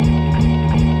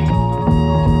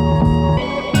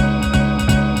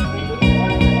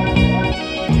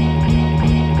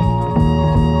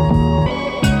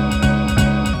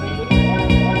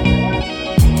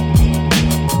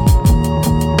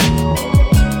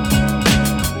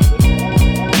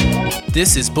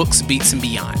This is Books, Beats, and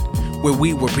Beyond, where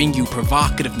we will bring you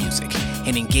provocative music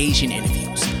and engaging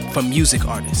interviews from music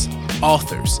artists,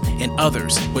 authors, and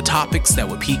others with topics that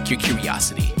will pique your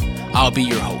curiosity. I'll be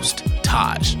your host,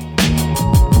 Taj.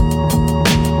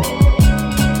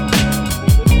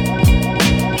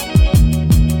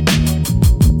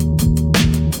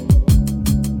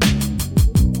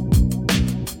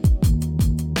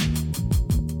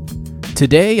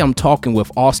 Today, I'm talking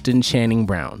with Austin Channing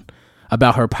Brown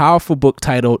about her powerful book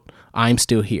titled I'm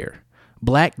Still Here,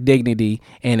 Black Dignity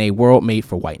in a World Made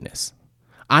for Whiteness.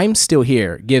 I'm Still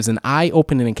Here gives an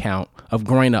eye-opening account of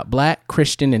growing up Black,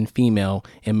 Christian, and female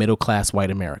in middle-class white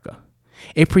America.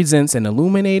 It presents an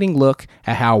illuminating look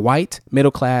at how white,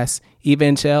 middle-class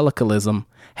evangelicalism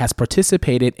has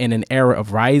participated in an era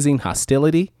of rising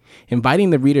hostility,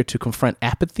 inviting the reader to confront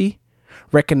apathy,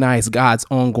 recognize God's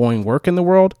ongoing work in the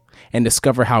world, and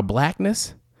discover how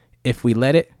blackness, if we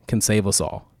let it, can save us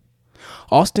all.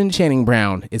 Austin Channing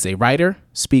Brown is a writer,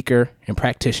 speaker, and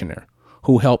practitioner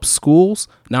who helps schools,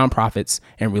 nonprofits,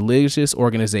 and religious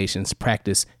organizations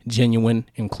practice genuine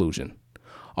inclusion.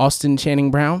 Austin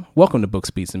Channing Brown, welcome to Books,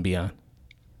 Beats, and Beyond.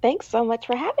 Thanks so much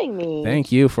for having me.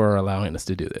 Thank you for allowing us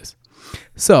to do this.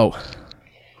 So,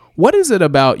 what is it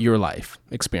about your life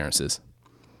experiences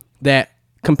that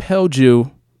compelled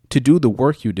you to do the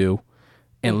work you do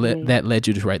and that led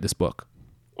you to write this book?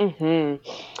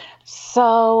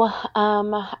 So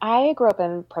I grew up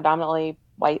in predominantly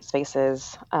white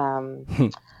spaces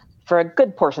for a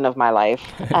good portion of my life.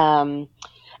 And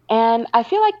I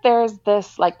feel like there's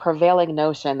this like prevailing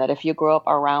notion that if you grew up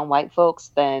around white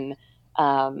folks, then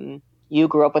you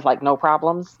grew up with like no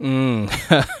problems. You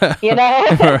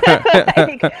know?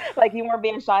 like you weren't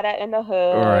being shot at in the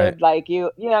hood. Right. Like you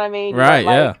know what I mean? You Right,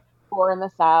 weren't, yeah. like, poor in the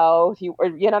South. You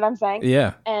know what I'm saying?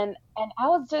 Yeah. And I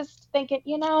was just thinking,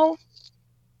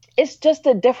 it's just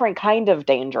a different kind of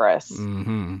dangerous.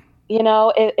 Mm-hmm.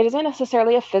 It isn't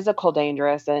necessarily a physical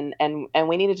dangerous, and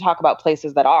we need to talk about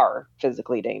places that are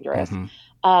physically dangerous.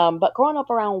 Mm-hmm. But growing up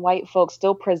around white folks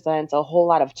still presents a whole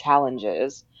lot of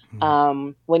challenges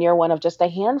when you're one of just a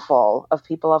handful of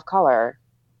people of color.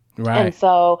 Right. And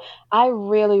so I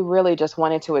really, really just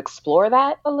wanted to explore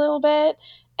that a little bit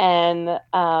and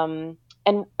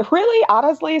really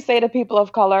honestly say to people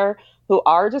of color who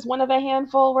are just one of a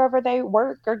handful wherever they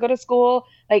work or go to school,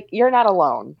 like, you're not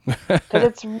alone. Because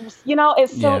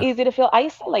it's so easy to feel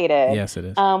isolated. Yes, it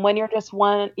is. When you're just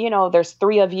one, there's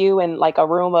three of you in like a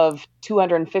room of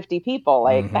 250 people.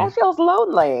 Like, that feels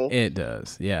lonely. It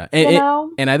does, yeah.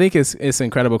 And I think it's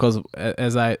incredible because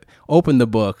as I opened the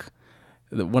book,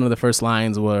 one of the first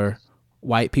lines were,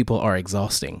 "White people are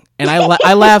exhausting." And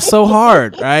I laughed so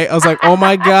hard, right? I was like, oh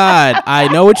my God, I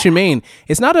know what you mean.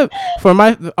 It's not for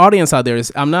my audience out there,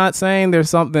 I'm not saying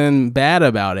there's something bad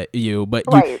about it, but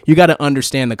right. you got to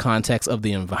understand the context of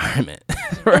the environment.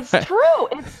 Right? It's true.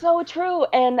 It's so true.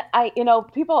 And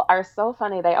people are so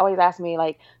funny. They always ask me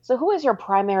like, so who is your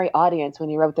primary audience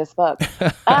when you wrote this book?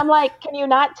 And I'm like, can you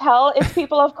not tell it's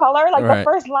people of color? Like Right. The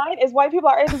first line is white people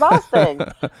are exhausting.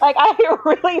 Like I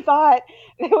really thought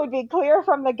it would be clear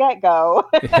from the get-go.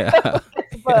 Yeah.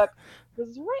 This book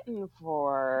was written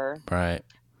for. Right.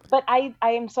 But I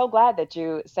am so glad that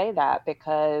you say that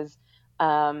because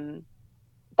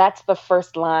that's the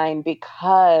first line,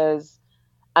 because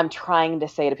I'm trying to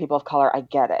say to people of color, I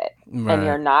get it. Right. And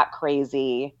you're not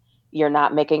crazy. You're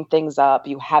not making things up.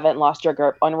 You haven't lost your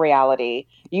grip on reality.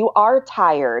 You are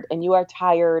tired, and you are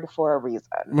tired for a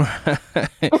reason.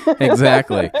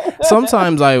 Exactly.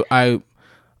 Sometimes I've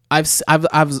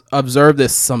observed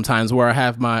this sometimes where I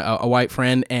have a white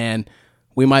friend and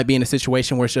we might be in a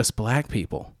situation where it's just Black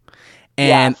people.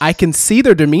 And Yes. I can see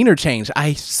their demeanor change.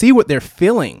 I see what they're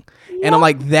feeling. And I'm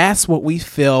like, that's what we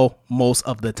feel most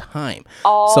of the time.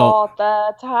 All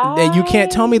the time. And you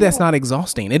can't tell me that's not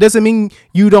exhausting. It doesn't mean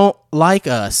you don't like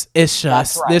us. It's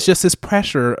just, right. There's just this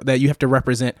pressure that you have to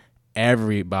represent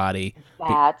everybody.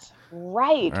 That's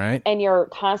right. Right. And you're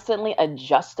constantly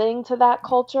adjusting to that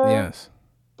culture. Yes.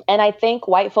 And I think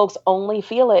white folks only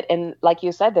feel it in, like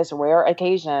you said, this rare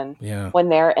occasion when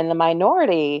they're in the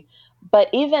minority. But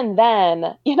even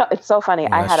then, it's so funny.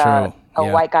 Yeah, I had that's a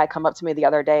white guy come up to me the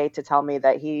other day to tell me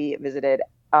that he visited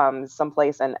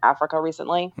someplace in Africa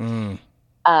recently. And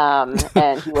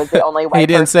he was the only white He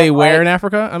didn't person, say where in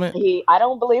Africa? I mean, I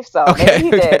don't believe so. Okay, Maybe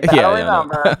he did, but yeah, I don't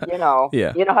remember. no.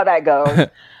 Yeah. You know how that goes.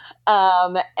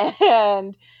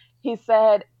 And he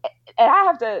said, and I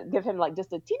have to give him like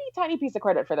just a teeny tiny piece of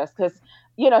credit for this, because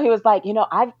he was like,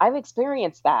 I've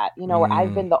experienced that, where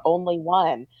I've been the only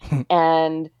one,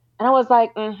 and I was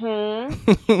like,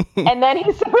 and then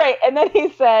he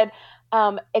said,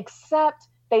 except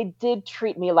they did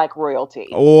treat me like royalty.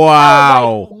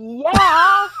 Wow. I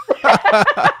was like,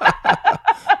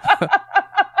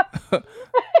 yeah.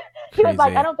 He was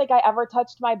like, I Crazy. don't think I ever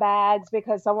touched my bags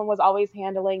because someone was always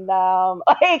handling them.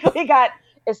 Like, we got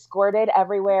escorted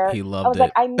everywhere. He I loved was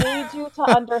like, it. I need you to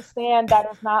understand that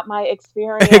is not my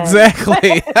experience.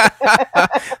 Exactly.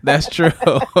 That's true.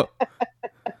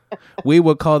 We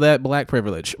would call that black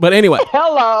privilege. But anyway.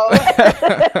 Hello.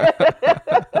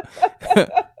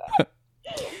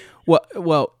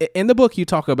 Well, in the book you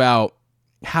talk about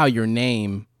how your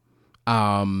name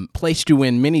placed you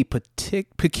in many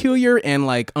peculiar and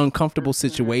like uncomfortable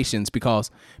situations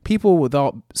because people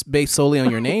thought based solely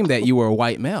on your name that you were a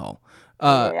white male.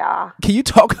 Yeah. Can you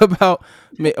talk about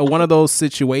one of those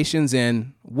situations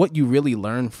and what you really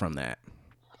learned from that?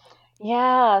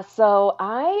 Yeah, so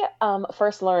I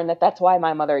first learned that that's why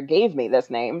my mother gave me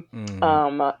this name in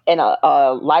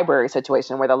a library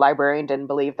situation where the librarian didn't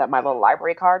believe that my little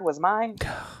library card was mine.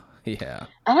 Yeah.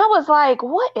 And I was like,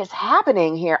 what is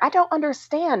happening here? I don't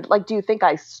understand. Like, do you think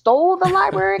I stole the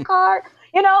library card?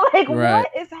 Like Right.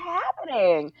 what is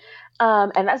happening?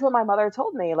 And that's what my mother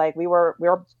told me. Like we were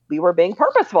being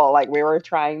purposeful. Like we were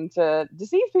trying to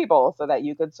deceive people so that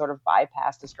you could sort of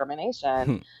bypass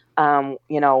discrimination.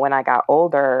 When I got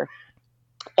older.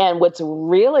 And what's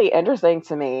really interesting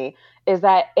to me is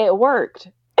that it worked.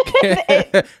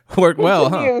 It Worked well,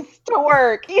 huh? continues to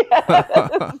work.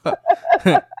 Yes.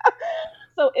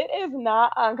 So it is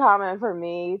not uncommon for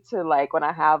me to like when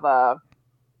I have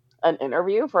an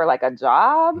interview for like a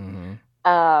job.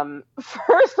 Mm-hmm.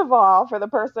 First of all, for the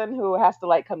person who has to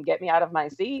like come get me out of my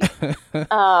seat,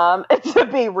 to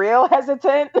be real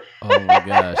hesitant. Oh my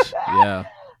gosh. Yeah.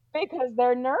 Because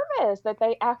they're nervous that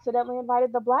they accidentally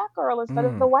invited the black girl instead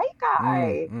of the white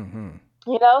guy. Mm-hmm.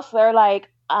 So they're like,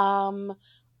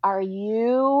 are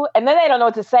you, and then they don't know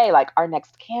what to say, like, our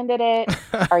next candidate,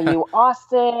 are you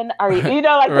Austin? Are you, like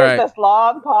Right. there's this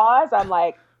long pause. I'm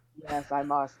like, yes,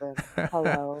 I'm Austin.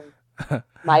 Hello.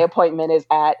 My appointment is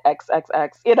at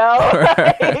XXX,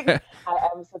 like, I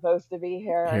am supposed to be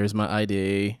here. Here's my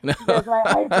ID. Here's my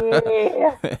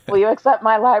ID. Will you accept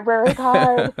my library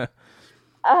card?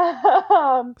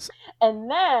 And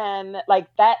then like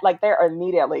that, like they're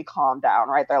immediately calmed down,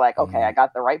 right? They're like, okay, I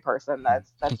got the right person.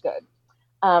 That's good.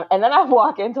 And then I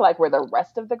walk into like where the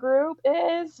rest of the group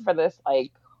is for this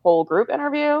like whole group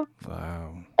interview.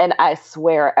 Wow. And I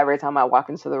swear every time I walk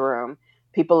into the room,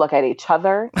 people look at each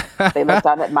other. They look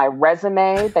down at my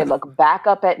resume. They look back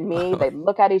up at me. They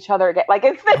look at each other again. Like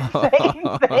it's the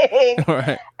same thing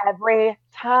Right. every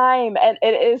time. And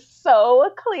it is so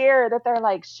clear that they're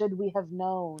like, should we have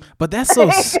known? But that's so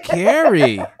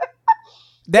scary.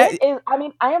 That is, I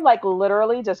mean, I am like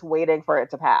literally just waiting for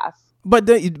it to pass. But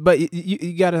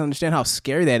you got to understand how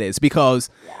scary that is because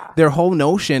their whole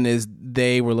notion is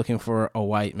they were looking for a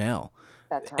white male.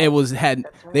 That's right. It was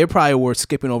they probably were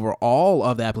skipping over all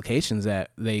of the applications that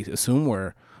they assume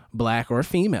were black or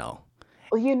female.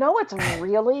 Well, what's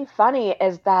really funny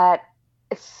is that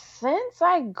since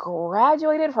I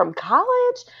graduated from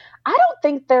college, I don't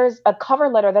think there's a cover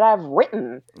letter that I've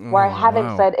written where I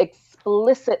haven't said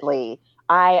explicitly,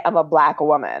 I am a black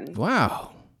woman.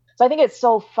 Wow. So I think it's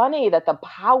so funny that the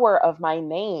power of my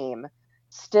name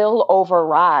still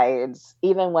overrides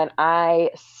even when I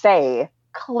say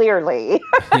clearly,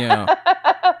 I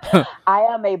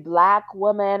am a black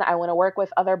woman. I want to work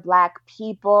with other black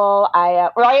people.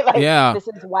 Right? Like, this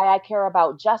is why I care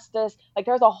about justice. Like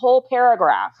there's a whole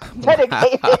paragraph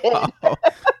dedicated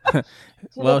to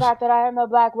the fact that I am a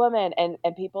black woman and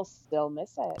people still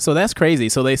miss it. So that's crazy.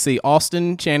 So they see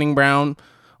Austin Channing Brown,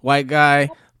 white guy,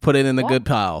 put it in the good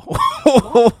pile.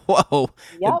 Whoa.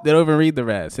 Yep. They don't even read the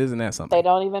rest. Isn't that something? They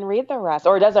don't even read the rest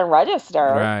or it doesn't register,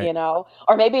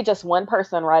 or maybe just one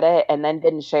person read it and then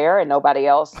didn't share and nobody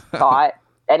else thought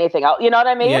anything else. You know what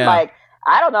I mean? Yeah. Like,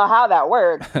 I don't know how that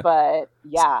works, but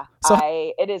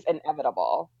it is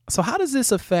inevitable. So how does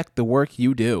this affect the work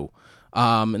you do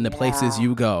and the places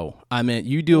you go? I mean,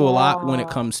 you do a lot when it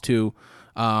comes to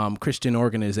Christian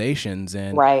organizations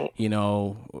and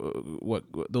what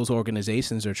those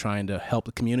organizations are trying to help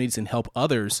the communities and help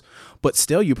others, but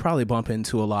still you probably bump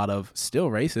into a lot of still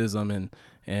racism and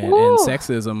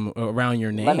sexism around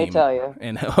your name. Let me tell you.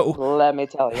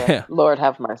 Yeah. Lord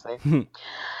have mercy.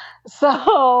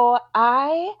 So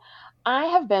I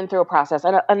have been through a process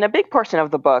and a big portion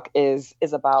of the book is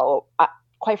about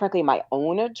quite frankly my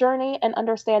own journey and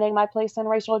understanding my place in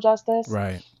racial justice.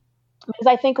 Right. Because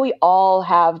I think we all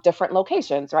have different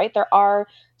locations, right? There are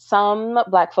some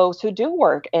black folks who do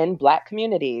work in black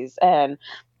communities and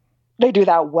they do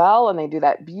that well and they do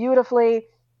that beautifully.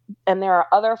 And there are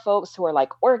other folks who are like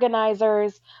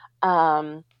organizers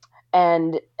Um,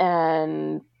 and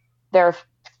there are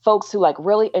folks who like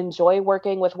really enjoy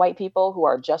working with white people who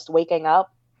are just waking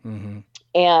up. Mm-hmm.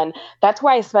 And that's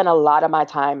where I spent a lot of my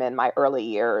time in my early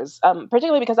years,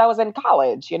 particularly because I was in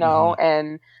college,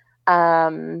 and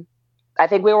I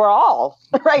think we were all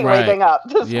right waking up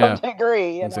to some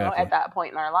degree, exactly. at that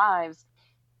point in our lives.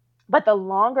 But the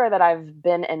longer that I've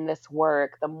been in this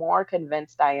work, the more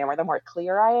convinced I am, or the more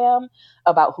clear I am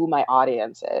about who my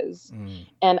audience is.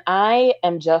 And I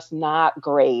am just not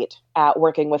great at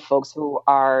working with folks who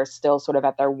are still sort of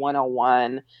at their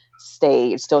 101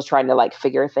 stage, still trying to like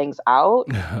figure things out.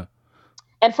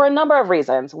 And for a number of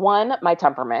reasons. One, my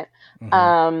temperament.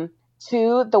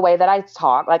 Two, the way that I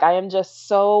talk. Like I am just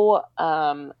so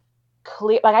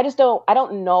clear. Like I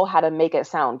don't know how to make it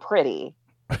sound pretty.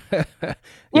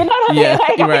 You know what I mean?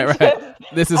 Like, right.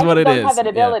 This is what it is. I don't have that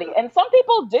ability. Yeah. And some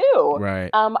people do. Right.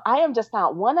 I am just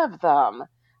not one of them.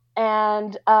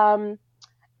 And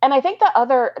I think the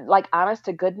other, like, honest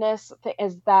to goodness thing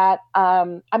is that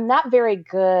I'm not very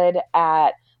good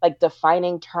at like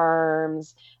defining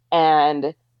terms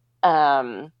and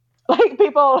like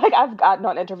people, like I've gotten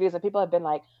on interviews and people have been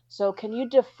like, so can you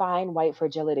define white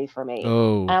fragility for me?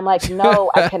 Oh. And I'm like,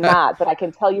 no, I cannot, but I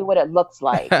can tell you what it looks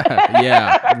like.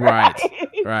 Yeah,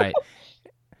 right.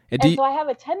 And so I have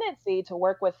a tendency to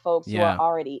work with folks who are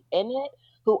already in it,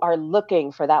 who are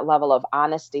looking for that level of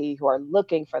honesty, who are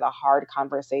looking for the hard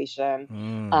conversation,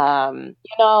 and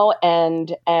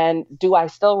do I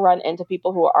still run into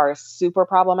people who are super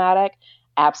problematic?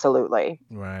 Absolutely.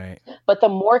 Right. But the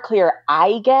more clear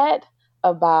I get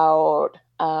about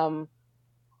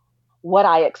what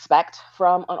I expect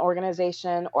from an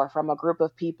organization or from a group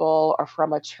of people or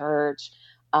from a church,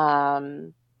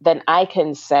 then I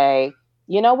can say,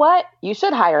 you know what? You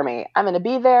should hire me. I'm going to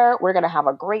be there. We're going to have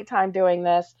a great time doing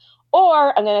this.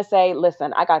 Or I'm going to say,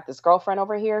 listen, I got this girlfriend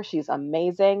over here. She's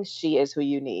amazing. She is who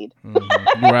you need.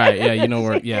 Right. Yeah.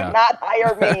 Do not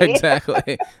hire me.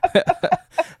 Exactly.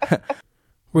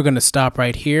 We're going to stop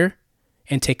right here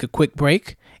and take a quick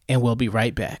break, and we'll be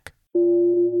right back.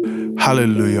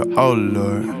 Hallelujah, oh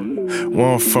Lord.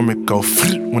 One from it go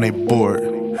when they bored.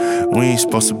 We ain't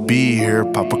supposed to be here,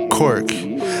 pop a cork.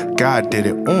 God did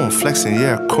it, flexing,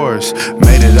 yeah, of course.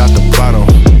 Made it out the bottom,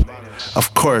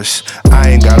 of course. I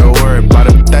ain't gotta worry about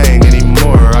a thing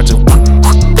anymore. I just,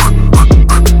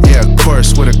 yeah, of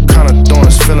course. With a crown of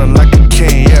thorns, feeling like a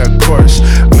king, yeah, of course.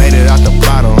 Made it out the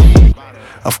bottom,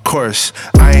 of course.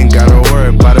 I ain't gotta worry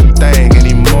about a thing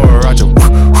anymore. I just,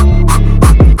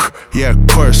 yeah, of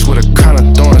course, with a crown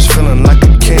of thorns, feeling like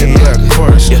a king, yeah, of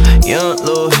course. Yeah, young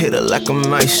little hitter like a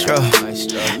maestro.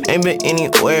 Ain't been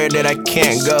anywhere that I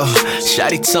can't go.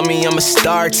 Shawty told me I'm a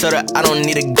star, told her I don't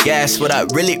need a gas. What I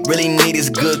really need is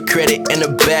good credit in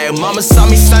the bag. Mama saw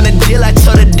me sign a deal, I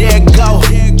told her there go.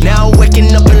 Now I'm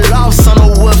waking up in lost on the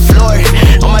wood floor.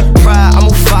 On my pride, I'm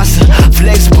Mufasa,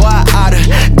 flex boy out of.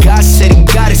 God said he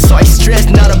got it, so I stress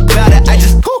not about it. I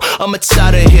just, I'm a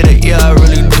tighter hitter, yeah, I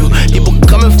really do. People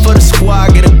coming for the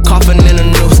squad, get a coffin in the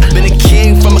noose. Been a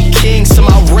king from a king, so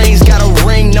my rings got a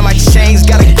ring. Now my chains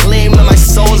got a gleam, now my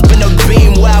soul's been a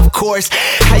beam. Well, of course,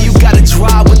 how you gotta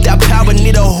drive with that power,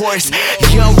 need a horse.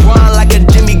 Young run like a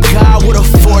demigod with a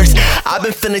force. I've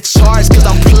been feeling charged cause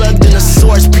I'm plugged in the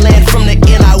source. Playing from the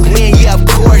end, I win, yeah, of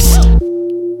course.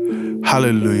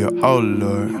 Hallelujah, oh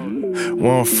Lord.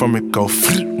 One from it go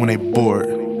when they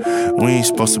bored. We ain't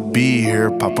supposed to be here,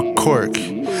 pop a cork.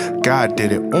 God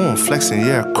did it, flexing,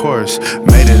 yeah, of course.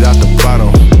 Made it out the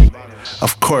bottom,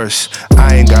 of course.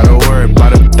 I ain't gotta worry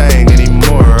about a thing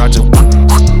anymore. I just,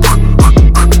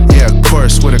 yeah, of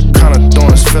course. With a crown of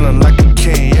thorns, feeling like a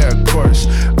king, yeah, of course.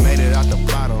 Made it out the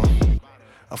bottom,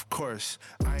 of course.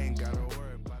 I ain't gotta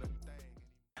worry about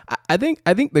a thing.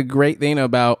 I think the great thing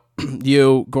about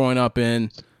you growing up in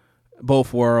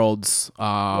both worlds,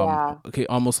 okay,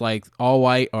 almost like all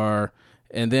white or,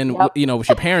 and then with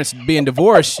your parents being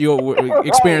divorced, you'll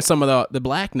experience some of the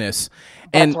blackness,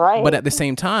 and but at the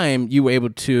same time, you were able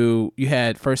to, you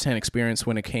had firsthand experience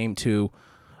when it came to,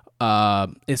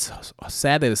 it's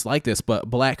sad that it's like this, but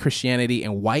Black Christianity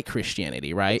and white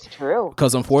Christianity, right? It's true.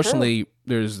 Because unfortunately,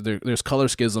 there's color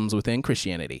schisms within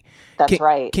Christianity. That's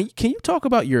right. Can you talk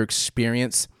about your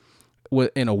experience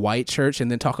in a white church,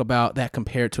 and then talk about that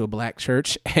compared to a black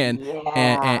church,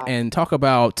 and talk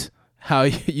about how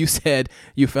you said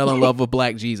you fell in love with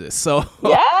Black Jesus. So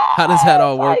how does that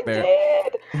all work there?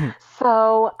 Did.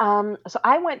 So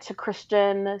I went to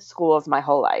Christian schools my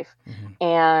whole life,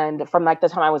 and from like the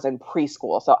time I was in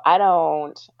preschool. So I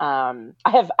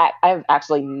have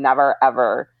actually never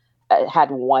ever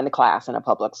had one class in a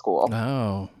public school.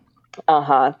 Oh.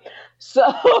 Uh-huh.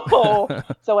 So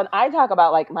when I talk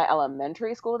about like my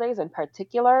elementary school days in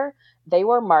particular, they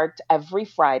were marked every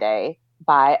Friday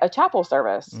by a chapel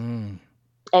service. Mm.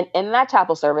 And in that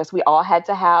chapel service, we all had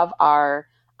to have our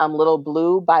little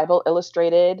blue Bible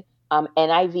illustrated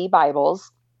NIV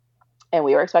Bibles. And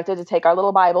we were expected to take our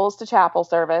little Bibles to chapel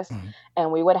service. Mm.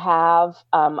 And we would have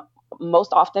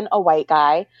most often a white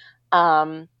guy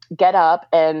get up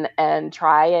and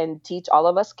try and teach all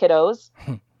of us kiddos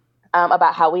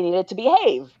about how we needed to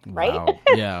behave, right? Wow.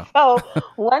 Yeah. So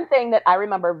one thing that I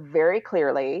remember very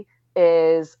clearly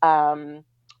is an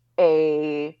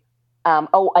egg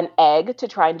to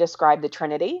try and describe the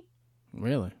Trinity.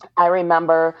 Really? I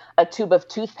remember a tube of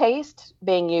toothpaste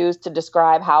being used to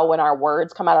describe how when our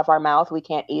words come out of our mouth, we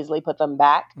can't easily put them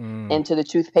back into the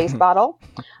toothpaste bottle.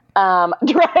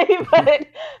 Right? But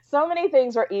so many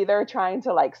things were either trying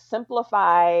to like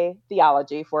simplify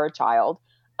theology for a child,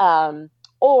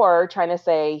 or trying to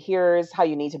say, here's how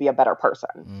you need to be a better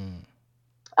person.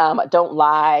 Don't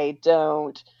lie.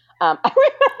 Don't. I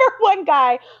remember one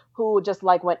guy who just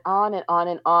like went on and on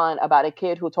and on about a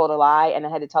kid who told a lie and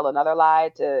then had to tell another lie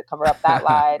to cover up that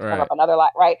lie, to cover up another lie.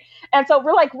 Right. And so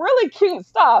we're like really cute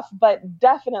stuff, but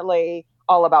definitely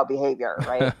all about behavior.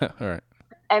 Right. Right.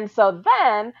 And so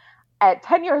then at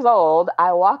 10 years old,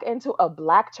 I walk into a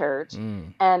Black church.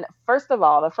 And first of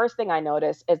all, the first thing I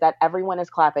notice is that everyone is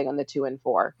clapping on the 2 and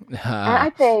 4. And I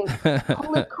think,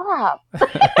 holy crap.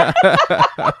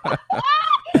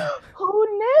 Who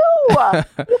knew?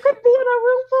 You could be in a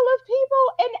room full of people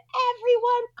and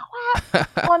everyone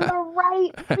clapped on the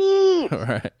right beat.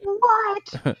 Right.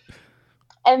 What?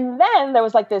 And then there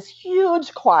was like this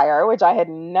huge choir, which I had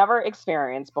never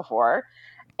experienced before.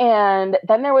 And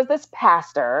then there was this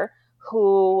pastor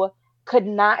who could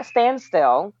not stand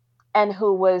still and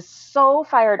who was so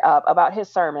fired up about his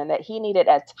sermon that he needed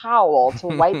a towel to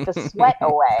wipe the sweat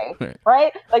away,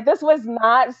 right? Like this was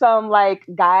not some like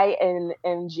guy in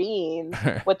jeans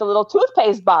with a little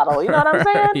toothpaste bottle, you know what I'm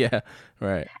saying? Yeah,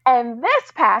 right. And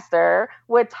this pastor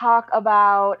would talk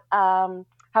about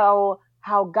how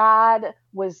God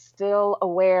was still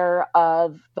aware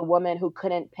of the woman who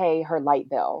couldn't pay her light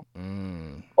bill.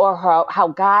 Or how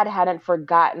God hadn't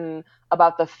forgotten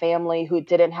about the family who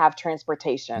didn't have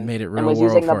transportation Made it real and was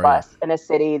world using the for bus in a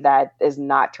city that is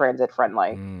not transit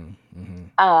friendly.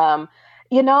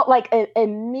 You know, like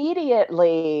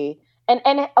immediately,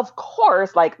 and of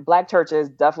course, like Black churches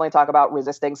definitely talk about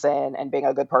resisting sin and being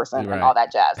a good person and all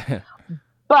that jazz.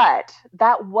 But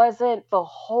that wasn't the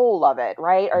whole of it,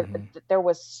 right? Or there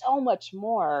was so much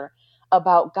more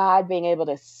about God being able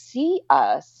to see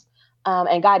us.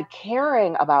 And God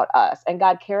caring about us and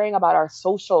God caring about our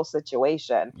social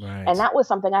situation. Right. And that was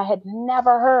something I had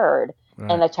never heard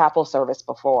in a chapel service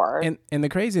before. And the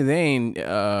crazy thing,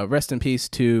 rest in peace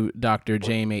to Dr.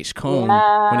 James H. Cone,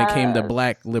 when it came to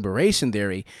Black liberation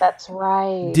theory. That's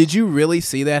right. Did you really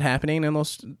see that happening in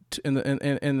those in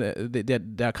the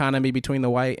dichotomy between the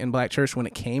white and Black church when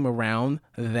it came around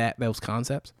those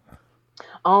concepts?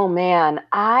 Oh man,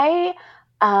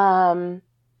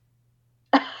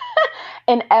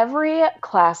 in every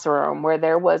classroom where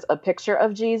there was a picture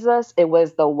of Jesus, it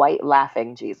was the white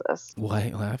laughing Jesus.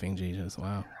 White laughing Jesus.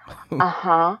 Wow.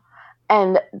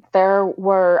 And there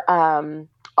were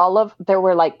there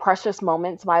were like Precious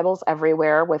Moments Bibles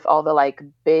everywhere with all the like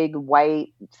big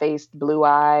white faced blue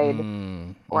eyed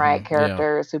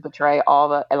characters who portray all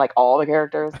the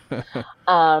characters.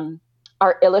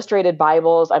 Our illustrated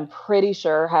Bibles, I'm pretty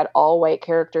sure, had all white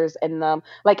characters in them.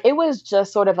 Like it was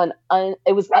just sort of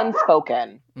it was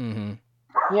unspoken,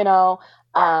 you know,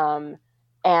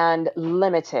 and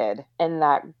limited in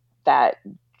that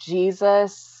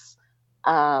Jesus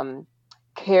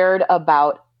cared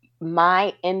about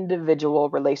my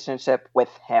individual relationship with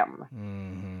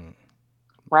him.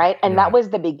 Right. And that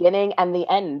was the beginning and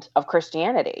the end of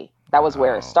Christianity. That was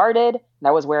where it started.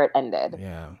 That was where it ended.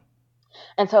 Yeah.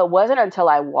 And so it wasn't until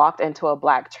I walked into a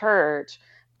Black church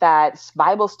that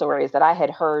Bible stories that I had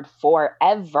heard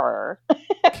forever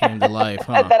came to life,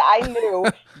 huh? that I knew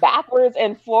backwards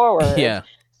and forwards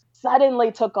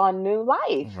suddenly took on new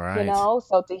life, you know?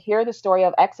 So to hear the story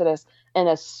of Exodus in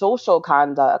a social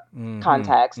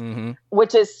context,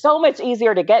 which is so much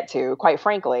easier to get to, quite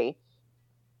frankly,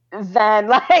 than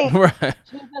like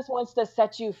Jesus wants to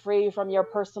set you free from your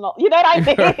personal, you know what I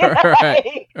mean?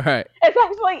 Right. It's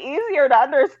actually easier to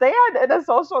understand in a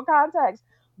social context.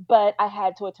 But I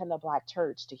had to attend a Black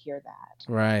church to hear that.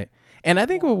 Right. And I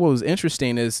think what was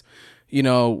interesting is, you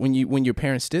know, when your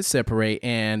parents did separate,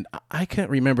 and I can't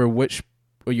remember which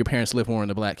your parents lived more in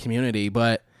the Black community,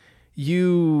 but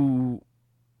you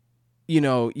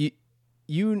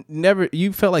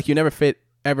you felt like you never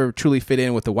ever truly fit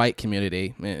in with the white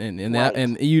community, and that, Right.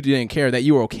 and you didn't care, that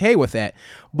you were okay with that,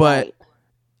 but Right.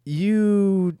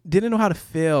 you didn't know how to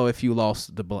feel if you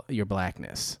lost your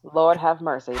blackness. Lord have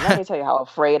mercy. Let me tell you how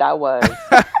afraid I was.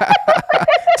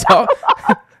 So,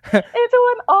 Into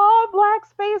an all black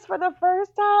space for the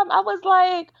first time. I was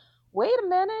like, wait a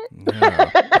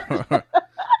minute.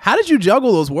 how did you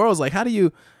juggle those worlds? Like, how do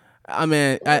you, I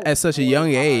mean, at such a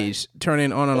young hard. age,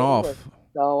 turning on and It off? was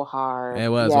so hard. It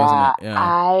was, wasn't it? Yeah.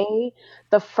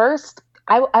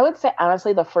 I would say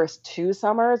honestly, the first 2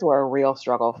 summers were a real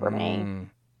struggle for me.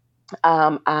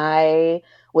 I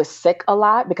was sick a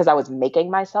lot because I was making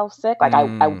myself sick. Like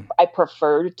I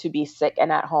preferred to be sick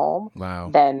and at home Wow.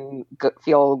 than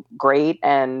feel great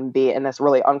and be in this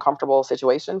really uncomfortable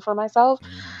situation for myself.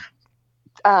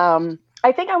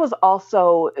 I think I was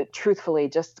also, truthfully,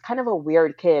 just kind of a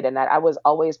weird kid in that I was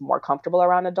always more comfortable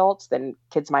around adults than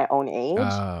kids my own age.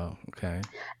 Oh, okay.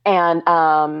 And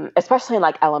especially in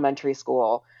like elementary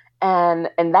school. And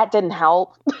that didn't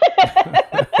help.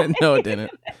 No, it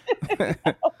didn't.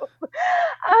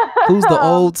 Who's the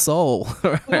old soul?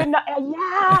 Right?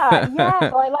 Yeah.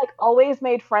 So I like always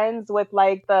made friends with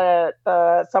like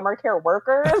the summer care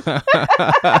workers.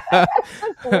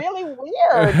 It's really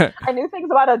weird. I knew things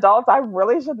about adults I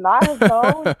really should not have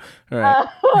known.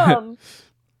 Right.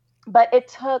 But it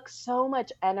took so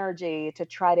much energy to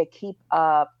try to keep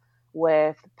up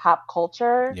with pop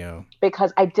culture,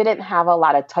 because I didn't have a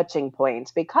lot of touching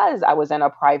points because I was in a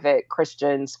private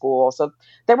Christian school. So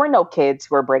there were no kids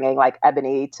who were bringing like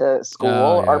Ebony to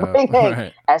school or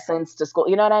bringing Essence to school.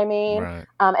 You know what I mean? Right.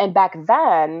 And back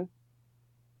then,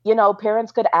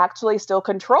 parents could actually still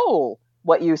control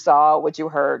what you saw, what you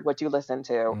heard, what you listened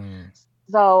to.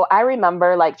 So I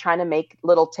remember like trying to make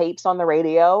little tapes on the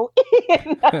radio,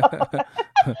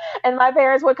 and my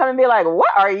parents would come and be like,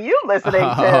 "What are you listening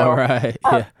to?" Oh, right.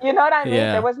 You know what I mean?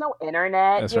 Yeah. There was no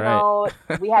internet.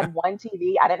 That's We had one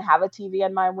TV. I didn't have a TV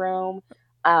in my room,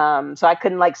 so I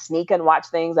couldn't like sneak and watch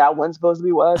things I wasn't supposed to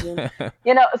be watching.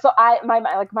 So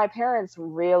my parents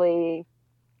really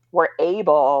were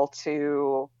able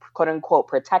to, quote unquote,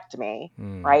 protect me,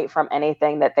 right, from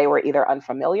anything that they were either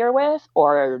unfamiliar with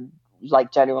or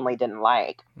like genuinely didn't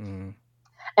like.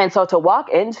 And so to walk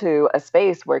into a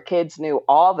space where kids knew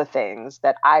all the things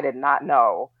that I did not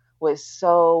know was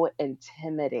so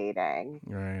intimidating.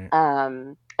 Right.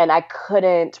 And I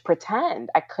couldn't pretend.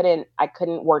 I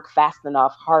couldn't work fast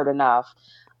enough, hard enough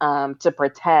to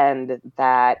pretend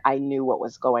that I knew what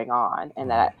was going on and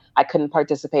that I couldn't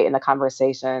participate in the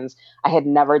conversations. I had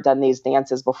never done these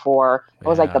dances before. I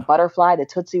was like the butterfly, the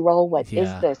Tootsie Roll. What is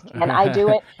this? Can I do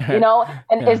it?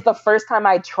 And is the first time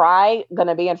I try going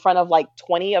to be in front of like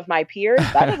 20 of my peers?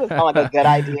 That doesn't sound like a good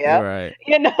idea. Right.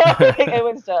 It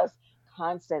was just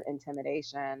constant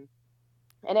intimidation.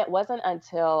 And it wasn't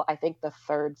until I think the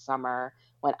 3rd summer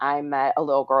when I met a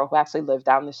little girl who actually lived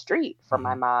down the street from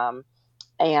my mom.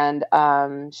 And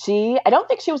I don't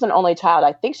think she was an only child.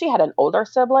 I think she had an older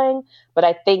sibling, but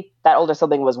I think that older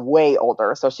sibling was way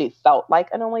older. So she felt like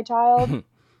an only child.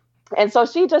 And so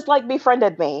she just like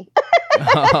befriended me.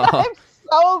 I'm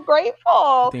so grateful.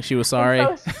 I think she was sorry.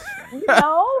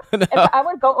 No. And so I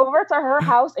would go over to her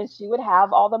house and she would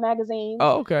have all the magazines.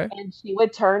 Oh, okay. And she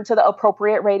would turn to the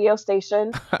appropriate radio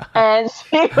station and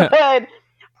she would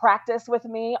practice with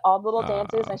me all the little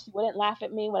dances, and she wouldn't laugh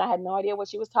at me when I had no idea what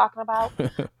she was talking about.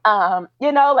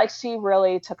 Like she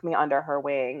really took me under her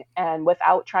wing, and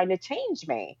without trying to change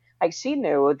me. Like she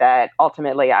knew that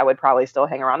ultimately I would probably still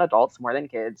hang around adults more than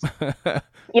kids.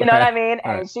 You know what I mean?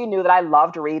 And she knew that I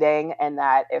loved reading, and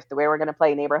that if we were going to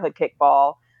play neighborhood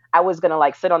kickball, I was going to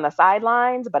like sit on the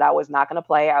sidelines, but I was not going to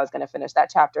play. I was going to finish that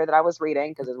chapter that I was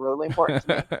reading because it's really important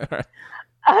to me.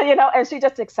 And she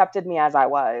just accepted me as I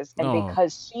was. And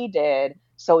because she did,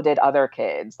 so did other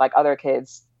kids. Like other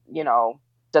kids,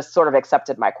 just sort of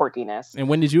accepted my quirkiness. And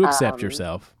when did you accept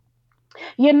yourself?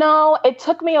 It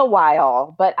took me a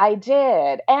while, but I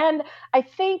did. And I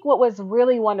think what was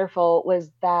really wonderful was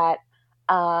that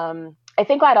I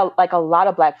think like a lot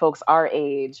of Black folks our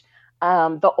age,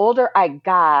 the older I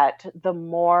got, the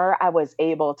more I was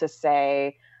able to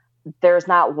say, there's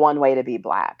not one way to be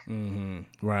Black.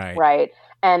 Right. Right.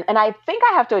 And I think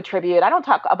I have to attribute, I don't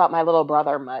talk about my little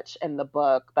brother much in the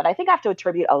book, but I think I have to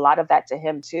attribute a lot of that to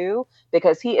him too,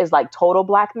 because he is like total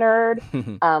Black nerd,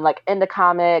 like into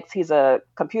comics. He's a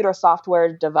computer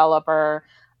software developer.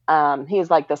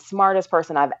 He's like the smartest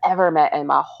person I've ever met in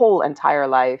my whole entire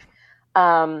life.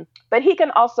 But he can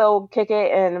also kick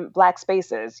it in Black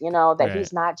spaces, that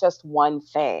he's not just one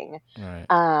thing. Right.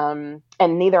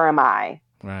 And neither am I.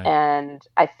 Right. And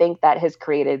I think that has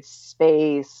created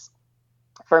space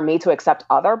for me to accept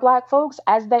other Black folks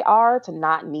as they are, to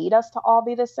not need us to all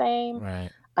be the same. Right.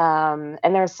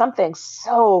 And there's something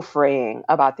so freeing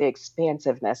about the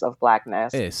expansiveness of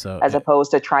Blackness, It is so, as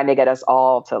opposed to trying to get us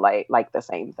all to like the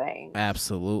same thing.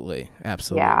 Absolutely.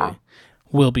 Yeah.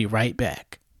 We'll be right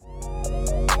back.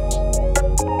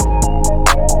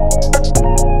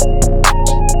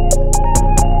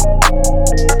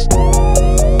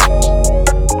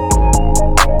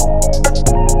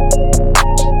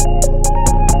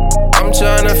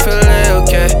 Tryna feel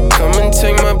okay. Come and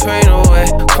take my pain away.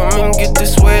 Come and get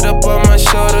this weight up on my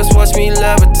shoulders. Watch me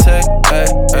levitate. Ay,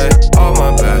 ay, all my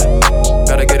back.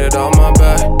 Gotta get it on my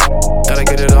back. Gotta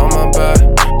get it on my back.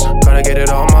 Gotta get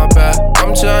it on my back.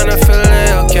 I'm tryna feel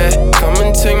okay. Come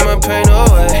and take my pain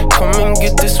away. Come and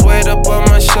get this weight up on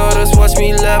my shoulders. Watch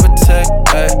me levitate.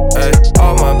 Ay, ay,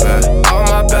 all my back. All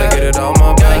my back. Gotta get it on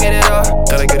my back. Gotta get it all.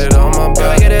 Gotta get it on my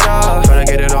back. Gotta get it all. Gotta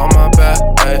get it on my back.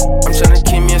 Ay, I'm tryna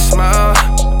keep me a smile,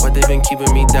 but they've been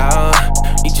keeping me down.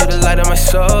 Need you to light up my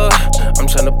soul. I'm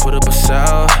tryna put up a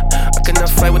sound. I cannot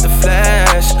fight with the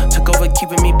flash. Took over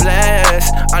keeping me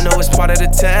blessed. I know it's part of the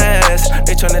test.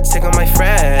 They tryna take on my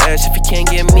fresh. If you can't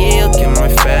get me, you'll get my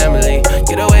family.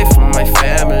 Get away from my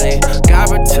family. God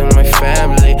protect my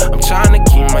family. I'm tryna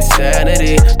keep my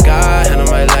sanity. God handle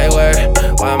my light work.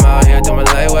 While I'm out here doing my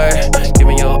light work.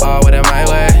 Giving you all what am I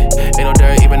worth? Ain't no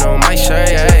dirt even on my shirt.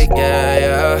 Yeah, yeah,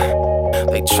 yeah.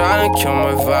 They tryna kill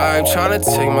my vibe, tryna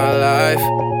take my life.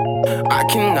 I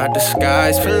cannot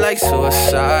disguise, feel like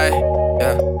suicide,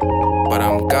 yeah. But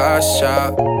I'm God's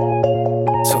child,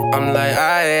 so I'm like,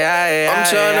 I'm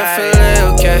tryna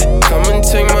feel okay. Come and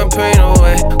take my pain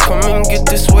away. Come and get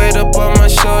this weight up on my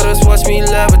shoulders. Watch me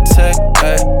levitate,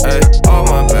 ay, ay, on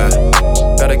my back.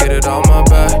 Gotta get it on my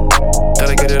back.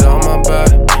 Gotta get it on my back.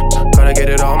 Gotta get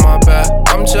it on my back.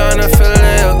 I'm tryna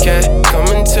feel okay. Come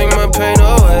and take my pain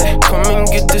away. Come and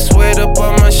get this weight up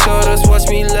on my shoulders. Watch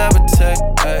me levitate.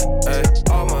 Ay,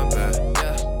 ay, on my back.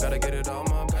 Yeah, gotta get it on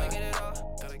my back.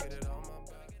 Gotta get it on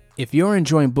my back. If you're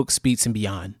enjoying Book Speaks and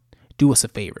Beyond, do us a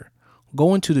favor.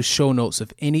 Go into the show notes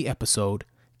of any episode,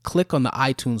 click on the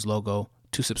iTunes logo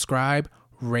to subscribe,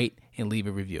 rate, and leave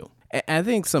a review. I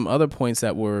think some other points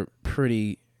that were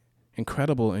pretty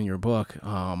incredible in your book,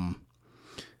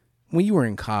 when you were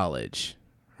in college,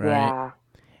 right? Yeah.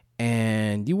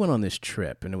 And you went on this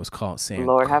trip, and it was called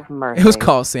Lord have mercy. It was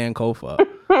called Sankofa.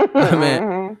 I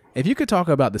mean, if you could talk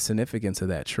about the significance of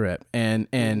that trip and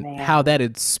how that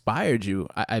inspired you,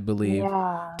 I believe,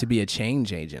 to be a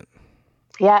change agent.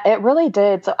 Yeah, it really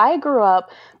did. So I grew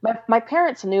up, my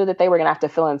parents knew that they were going to have to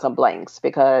fill in some blanks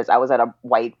because I was at a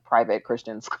white private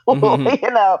Christian school,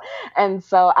 you know? And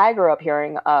so I grew up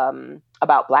hearing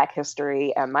about Black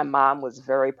history, and my mom was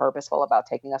very purposeful about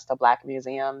taking us to Black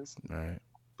museums. Right.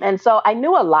 And so I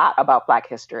knew a lot about Black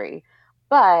history,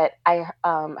 but I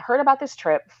heard about this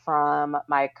trip from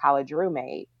my college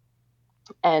roommate,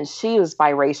 and she was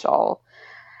biracial.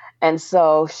 And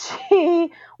so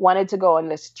she wanted to go on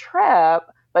this trip,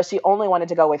 but she only wanted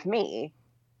to go with me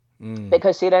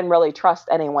because she didn't really trust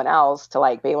anyone else to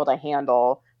like be able to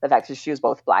handle the fact that she was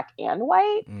both Black and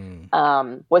white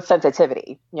with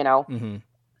sensitivity, you know?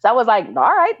 So I was like, all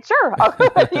right, sure. I'll go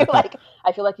with you. Like,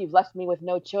 I feel like you've left me with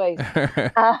no choice.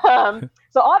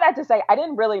 So all that to say, I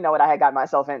didn't really know what I had got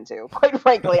myself into. Quite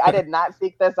frankly, I did not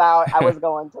seek this out. I was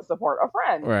going to support a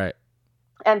friend. Right.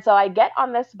 And so I get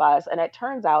on this bus, and it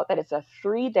turns out that it's a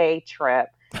 3-day trip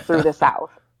through the South.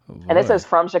 And this is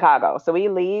from Chicago. So we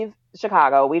leave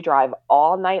Chicago, we drive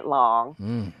all night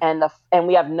long, and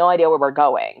we have no idea where we're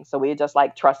going. So we just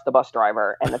like trust the bus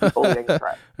driver and the people leading the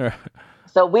trip.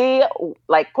 So we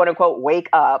like, quote unquote, wake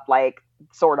up, like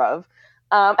sort of,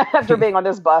 after being on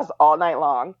this bus all night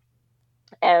long,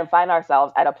 and find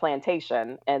ourselves at a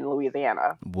plantation in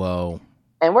Louisiana. Whoa.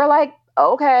 And we're like,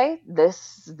 okay,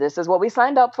 this is what we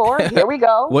signed up for. Here we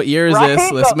go. What year is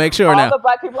this? Let's make sure now. All the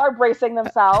Black people are bracing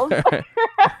themselves.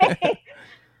 Right?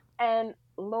 And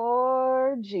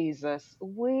Lord Jesus,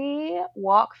 we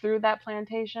walk through that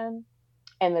plantation,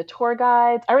 and the tour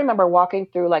guides, I remember walking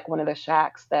through like one of the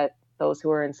shacks that those who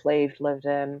were enslaved lived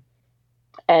in,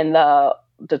 and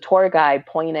the tour guide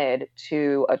pointed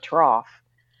to a trough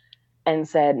and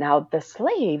said, now the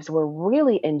slaves were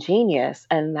really ingenious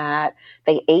in that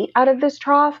they ate out of this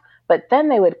trough, but then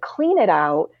they would clean it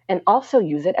out and also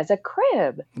use it as a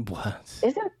crib. What?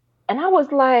 And I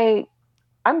was like,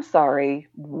 I'm sorry,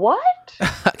 what?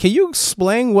 Can you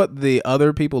explain what the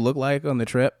other people look like on the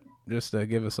trip? Just to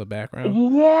give us a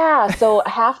background. Yeah. So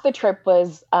half the trip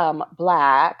was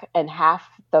Black and half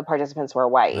the participants were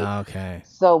white. Okay.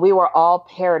 So we were all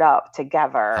paired up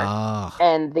together.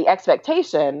 And the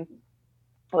expectation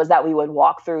was that we would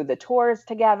walk through the tours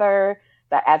together,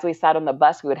 that as we sat on the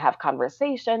bus, we would have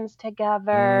conversations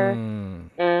together.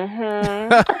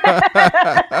 Mm-hmm.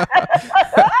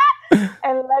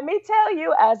 And let me tell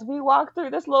you, as we walked through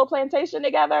this little plantation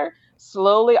together,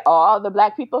 slowly all the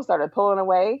Black people started pulling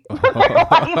away.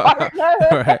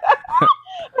 Right.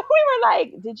 We were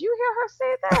like, did you hear her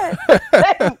say that?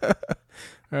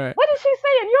 Right. What did she say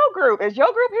in your group? Is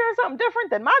your group hearing something different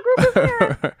than my group is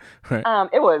hearing? Right.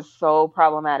 It was so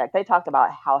problematic. They talked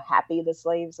about how happy the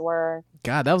slaves were.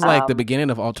 God, that was like the beginning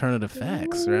of alternative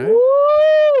facts, right?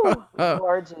 Woo!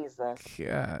 Lord Jesus.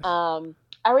 Gosh.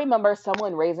 I remember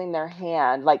someone raising their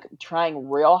hand, like trying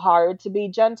real hard to be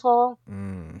gentle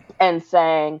and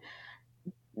saying,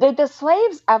 did the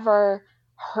slaves ever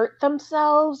hurt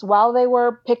themselves while they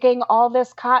were picking all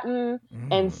this cotton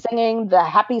and singing the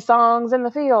happy songs in the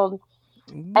field?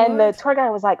 What? And the tour guide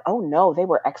was like, oh no, they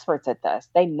were experts at this.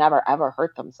 They never ever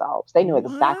hurt themselves. They knew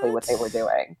exactly what they were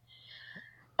doing.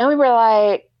 And we were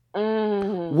like,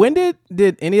 when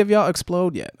did any of y'all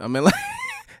explode yet? I mean, like,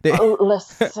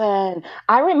 listen,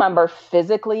 I remember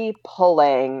physically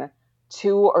pulling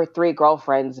 2 or 3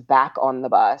 girlfriends back on the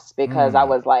bus because I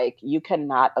was like, you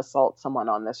cannot assault someone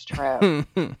on this trip.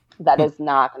 That is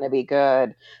not going to be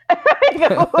good.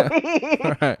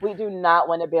 We do not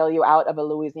want to bail you out of a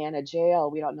Louisiana jail.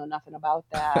 We don't know nothing about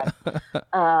that.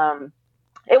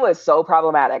 It was so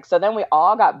problematic. So then we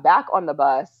all got back on the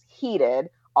bus, heated.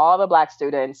 All the Black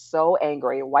students so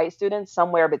angry. White students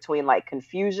somewhere between like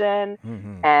confusion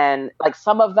and like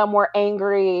some of them were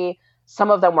angry. Some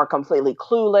of them were completely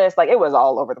clueless. Like it was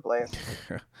all over the place.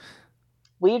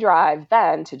 We drive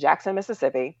then to Jackson,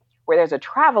 Mississippi, where there's a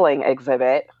traveling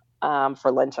exhibit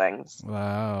for lynchings.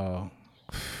 Wow.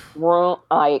 Room,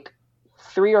 like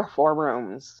 3 or 4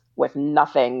 rooms with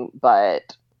nothing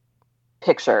but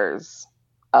pictures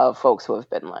of folks who have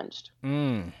been lynched.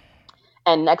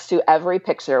 And next to every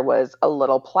picture was a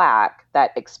little plaque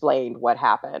that explained what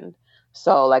happened.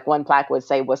 So like one plaque would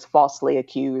say was falsely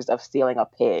accused of stealing a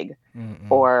pig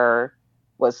or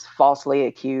was falsely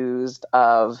accused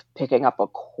of picking up a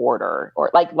quarter or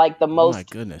like the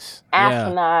most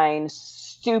asinine,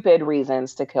 stupid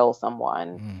reasons to kill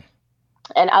someone.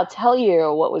 And I'll tell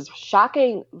you what was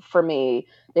shocking for me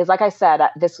is, like I said,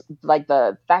 this like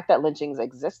the fact that lynchings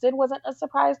existed wasn't a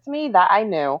surprise to me. That I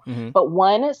knew. But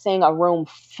one, seeing a room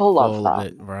full of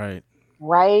them,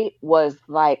 right, was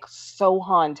like so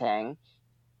haunting.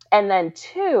 And then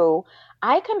 2,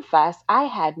 I confess I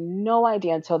had no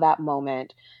idea until that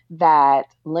moment that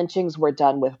lynchings were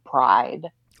done with pride.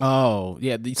 Oh,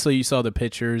 yeah. So you saw the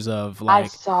pictures of like... I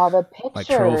saw the pictures like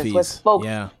trophies. With folks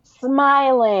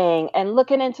smiling and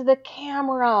looking into the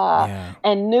camera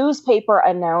and newspaper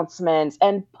announcements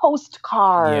and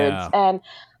postcards. And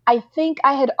I think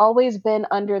I had always been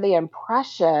under the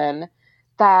impression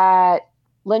that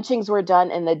lynchings were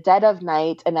done in the dead of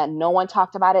night and that no one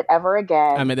talked about it ever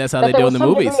again. I mean, that's how they do in the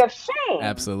movies. Degree of shame.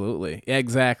 Absolutely. Yeah,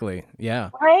 exactly. Yeah.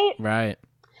 Right? Right.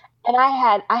 And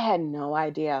I had no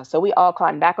idea. So we all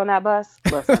climbed back on that bus.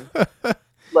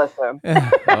 Listen.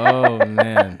 Oh,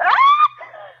 man.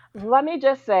 Let me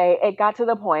just say, it got to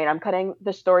the point, I'm cutting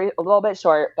the story a little bit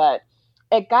short, but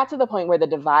it got to the point where the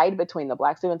divide between the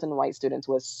Black students and the white students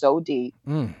was so deep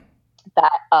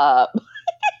that a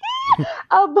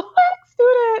Black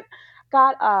student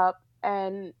got up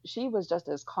and she was just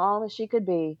as calm as she could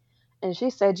be. And she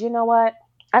said, you know what?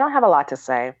 I don't have a lot to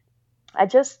say. I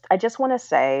just want to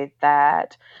say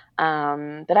that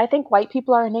that I think white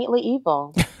people are innately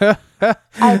evil.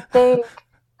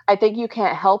 I think you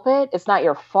can't help it. It's not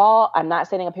your fault. I'm not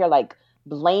sitting up here like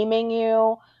blaming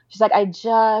you. She's like, I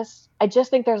just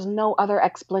think there's no other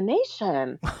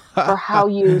explanation for how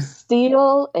you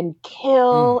steal and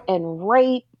kill and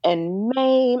rape and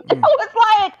maim. And I was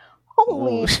like,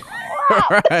 holy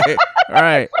crap.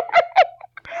 Right.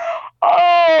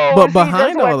 Oh, but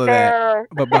behind all of that,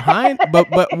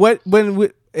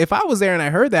 if I was there and I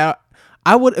heard that,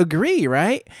 I would agree,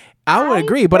 right? I would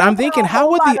agree, but I'm thinking, how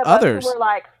would the others? We're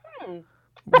like,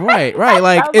 right.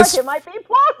 Like it might be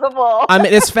plausible. I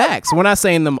mean, it's facts. We're not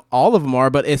saying all of them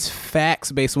are, but it's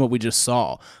facts based on what we just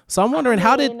saw. So I'm wondering,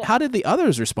 how did the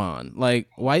others respond? Like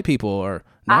white people or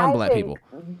non-Black people?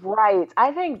 Right.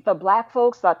 I think the Black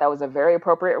folks thought that was a very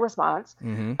appropriate response.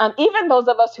 Even those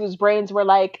of us whose brains were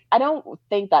like, I don't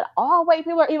think that all white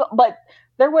people are evil, but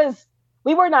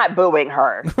we were not booing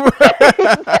her. We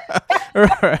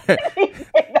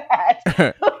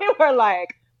were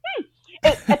like,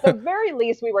 at the very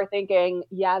least, we were thinking,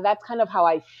 yeah, that's kind of how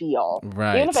I feel.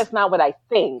 Right. Even if it's not what I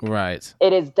think. Right.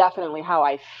 It is definitely how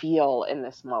I feel in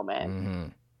this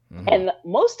moment. And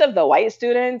most of the white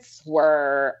students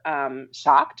were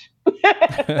shocked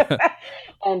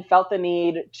and felt the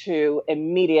need to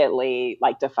immediately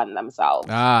like defend themselves.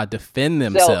 Defend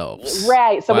themselves.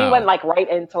 Right. So we went like right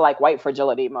into like white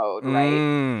fragility mode,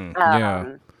 right?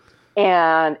 Yeah.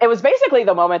 And it was basically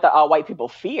the moment that all white people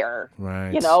fear,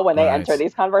 right, you know, when they enter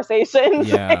these conversations,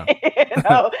 Yeah. you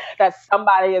know, that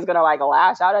somebody is going to like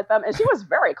lash out at them. And she was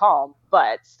very calm,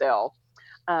 but still,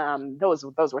 those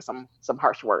were some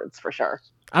harsh words for sure.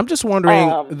 I'm just wondering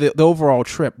the overall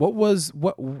trip.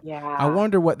 Yeah. I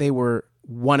wonder what they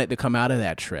wanted to come out of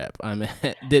that trip. I mean,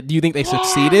 do you think they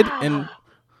succeeded? And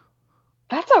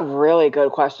that's a really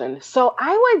good question. So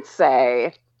I would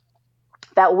say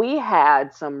that we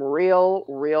had some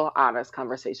real honest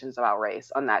conversations about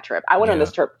race on that trip. I went on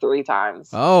this trip 3 times.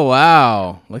 Oh,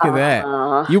 wow. Look at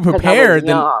that. You prepared.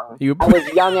 I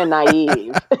was young and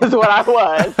naive is what I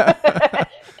was.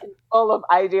 Full of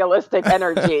idealistic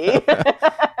energy.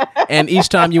 And each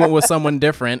time you went with someone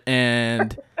different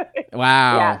and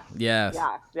wow. Yes.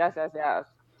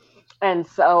 And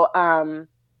so, and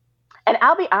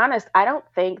I'll be honest, I don't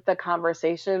think the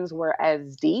conversations were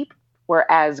as deep, were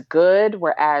as good,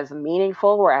 were as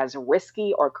meaningful, were as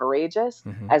risky or courageous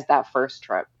as that first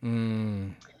trip.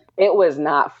 It was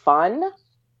not fun,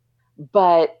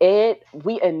 but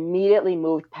we immediately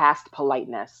moved past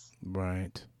politeness.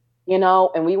 Right. You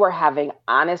know, and we were having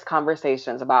honest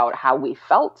conversations about how we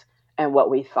felt and what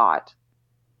we thought.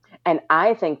 And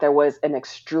I think there was an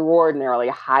extraordinarily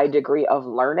high degree of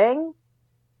learning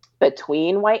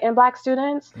between white and Black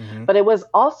students, but it was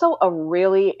also a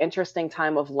really interesting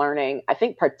time of learning, I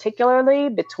think particularly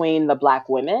between the Black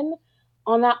women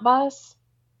on that bus.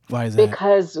 Why is that?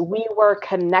 Because we were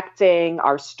connecting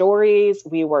our stories.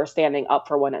 We were standing up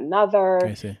for one another.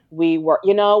 I see. We were,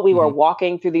 you know, we were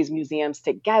walking through these museums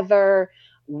together.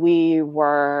 We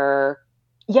were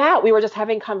just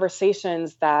having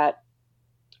conversations that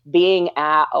being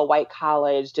at a white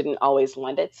college didn't always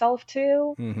lend itself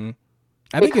to.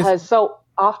 Because so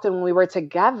often when we were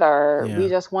together, we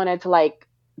just wanted to like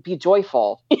be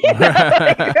joyful.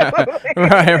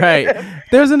 right.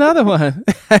 There's another one.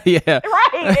 Yeah.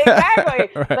 Right, exactly.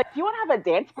 Right. Like, you want to have a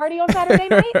dance party on Saturday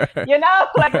night? You know,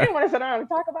 like we want to sit down and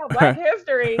talk about Black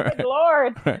history. Good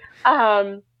Lord.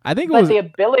 I think the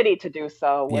ability to do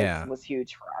so was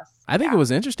huge for us. I think it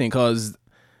was interesting because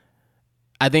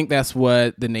I think that's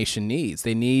what the nation needs.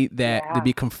 They need that to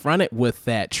be confronted with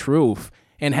that truth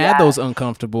and have those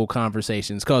uncomfortable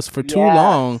conversations. Because for too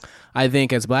long, I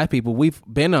think as Black people, we've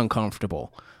been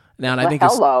uncomfortable. Now, and I think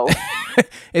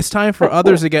it's time for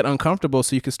others to get uncomfortable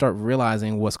so you can start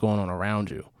realizing what's going on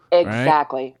around you.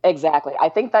 Exactly. Right? Exactly. I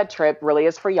think that trip really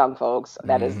is for young folks.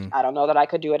 That is, I don't know that I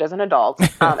could do it as an adult.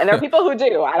 And there are people who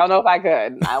do. I don't know if I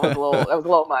could. It was a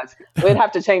little much. We'd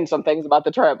have to change some things about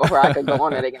the trip before I could go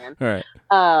on it again. Right.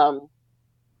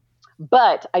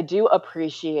 But I do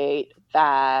appreciate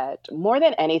that more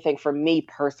than anything for me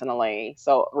personally.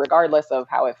 So regardless of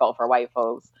how it felt for white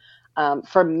folks,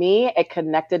 for me, it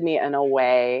connected me in a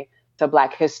way to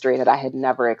Black history that I had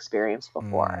never experienced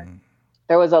before.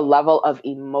 There was a level of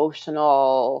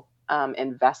emotional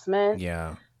investment.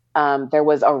 Yeah. There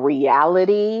was a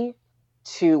reality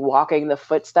to walking the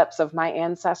footsteps of my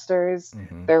ancestors.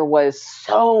 There was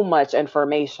so much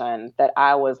information that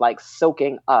I was like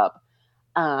soaking up.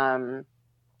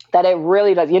 That it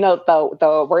really does, you know,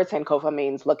 the word Sankofa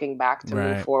means looking back to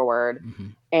move forward.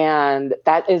 And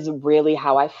that is really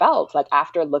how I felt. Like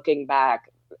after looking back,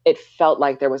 it felt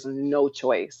like there was no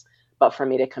choice but for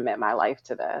me to commit my life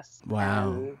to this.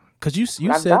 Wow. Because you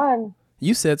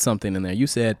said something in there. You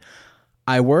said,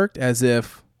 I worked as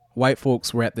if white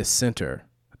folks were at the center,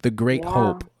 the great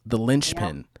hope, the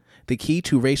linchpin, the key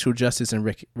to racial justice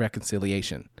and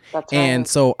reconciliation. That's and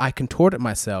so I contorted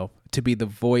myself to be the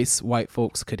voice white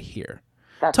folks could hear.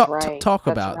 That's right. Talk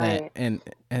about that and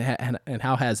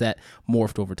how has that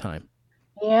morphed over time?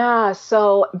 Yeah.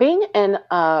 So being in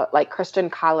a like Christian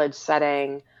college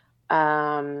setting,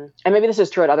 and maybe this is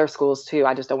true at other schools too.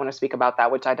 I just don't want to speak about that,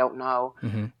 which I don't know.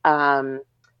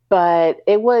 But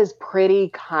it was pretty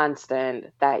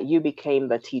constant that you became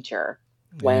the teacher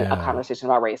when a conversation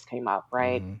about race came up,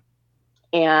 right?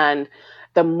 And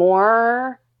the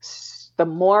more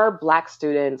Black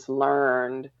students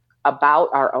learned about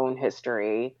our own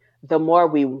history, the more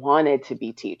we wanted to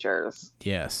be teachers.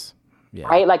 Yes. Yeah.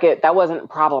 Right? Like that wasn't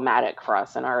problematic for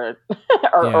us in our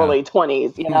early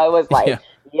 20s. You know, it was like,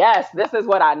 yes, this is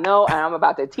what I know and I'm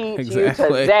about to teach you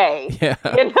today. Yeah.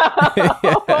 You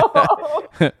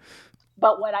know?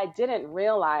 But what I didn't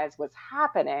realize was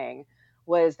happening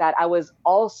was that I was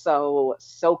also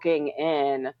soaking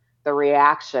in the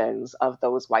reactions of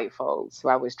those white folks who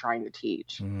I was trying to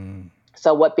teach.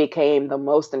 So what became the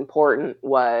most important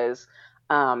was,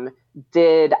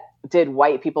 did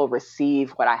white people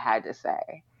receive what I had to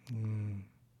say?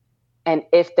 And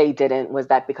if they didn't, was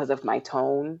that because of my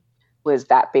tone? Was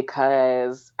that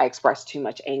because I expressed too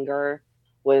much anger?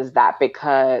 Was that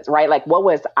because, right? Like, what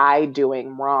was I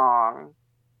doing wrong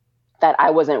that I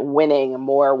wasn't winning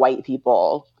more white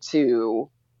people to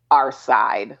our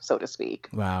side, so to speak?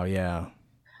 Wow. Yeah.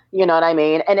 You know what I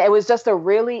mean? And it was just a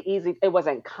really easy, it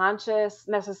wasn't conscious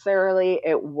necessarily.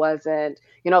 It wasn't,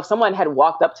 if someone had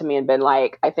walked up to me and been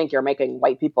like, I think you're making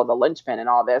white people the linchpin and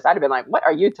all this, I'd have been like, what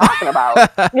are you talking about?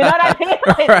 You know what I mean?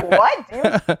 Like,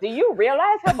 what? Do you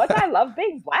realize how much I love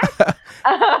being Black?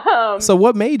 So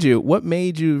what made you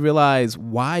realize,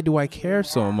 why do I care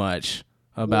so much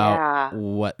about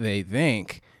what they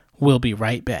think? We'll be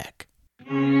right back.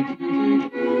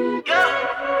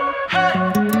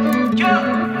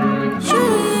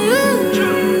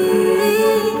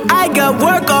 I got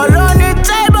work all on the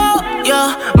table,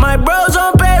 yeah. My bros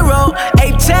on payroll,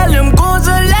 hey, tell them goons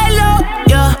to lay low,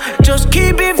 yeah. Just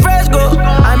keep it fresco,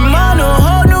 I'm on a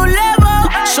whole new level,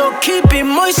 so keep it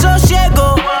muy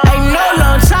sosiego. Ain't no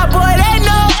long top, boy,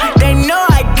 they know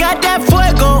I got that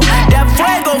fuego,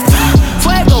 fuego,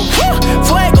 fuego, fuego,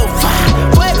 fuego,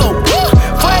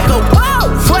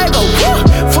 fuego,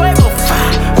 fuego,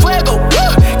 fuego,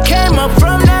 came up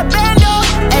from that bando,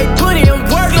 hey, put in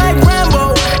work like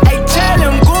Rambo, hey, tell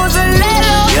them goons a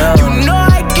little, you know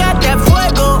I got that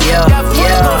fuego, that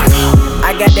fuego.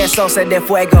 I got that sauce and that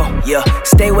fuego, yeah.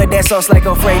 Stay with that sauce like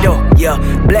Alfredo, yeah.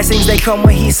 Blessings, they come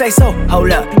when he say so.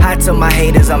 Hold up, I tell my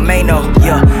haters I'm Mano,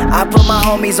 yeah. I put my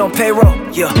homies on payroll,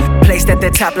 yeah. Placed at the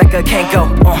top like a Kanko,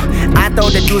 I throw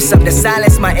the deuce up to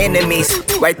silence my enemies.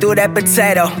 Right through that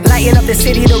potato. Lighting up the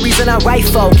city, the reason I write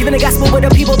for. Giving the gospel with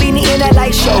the people being in that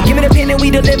light show. Giving the pen and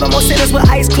we deliver more sinners with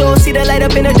eyes closed. See the light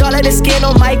up in the dark like the skin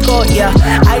on Michael, yeah.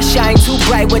 I shine too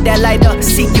bright with that lighter.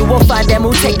 Seek you will find them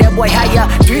who take that boy higher.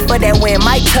 3 for that win,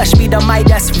 might touch me the mic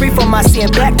that's free from my sin.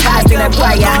 Black ties in that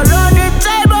fire. All on the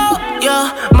table,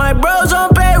 yeah. My bros on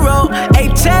payroll,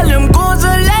 hey, tell them goons to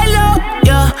lay low,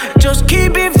 yeah. Just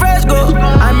keep it fresco,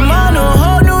 I'm on a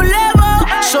whole new level,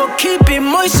 so keep it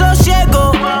muy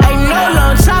sosiego. Ain't no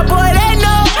long top, boy,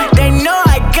 they know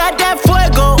I got that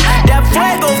fuego,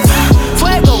 fuego,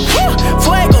 fuego,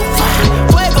 fuego,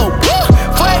 fuego,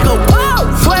 fuego,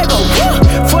 fuego,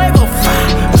 fuego,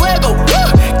 fuego,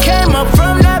 came up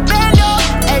from that bando,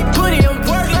 hey, put in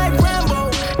work like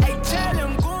Rambo, hey, tell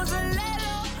them goons a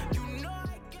little, you know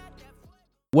I got that.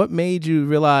 What made you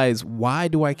realize, why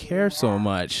do I care so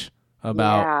much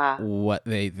about what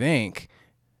they think?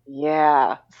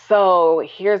 Yeah. So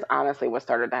here's honestly what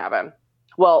started to happen.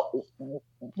 Well,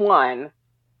 one,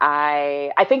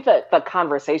 I think that the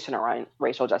conversation around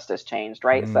racial justice changed,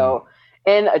 right? So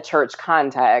in a church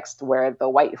context where the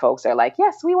white folks are like,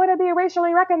 yes, we want to be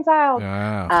racially reconciled.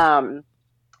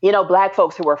 Black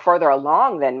folks who were further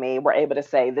along than me were able to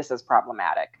say, this is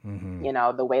problematic.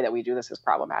 The way that we do this is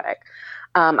problematic.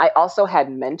 I also had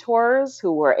mentors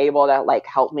who were able to like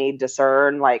help me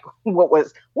discern like what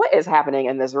is happening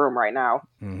in this room right now.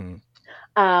 And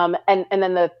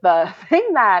then the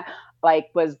thing that like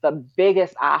was the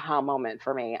biggest aha moment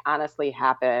for me honestly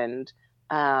happened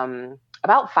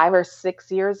about 5 or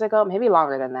 6 years ago, maybe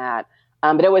longer than that.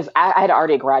 But it was, I had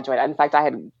already graduated. In fact, I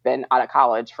had been out of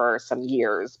college for some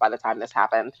years by the time this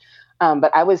happened.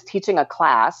 But I was teaching a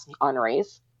class on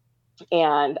race,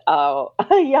 and a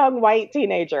young white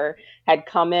teenager had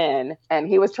come in and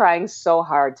he was trying so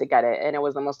hard to get it. And it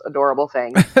was the most adorable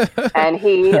thing. And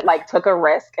he like took a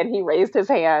risk and he raised his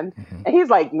hand and he's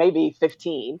like maybe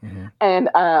 15. And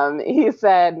he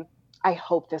said, I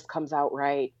hope this comes out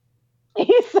right.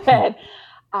 He said,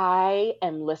 I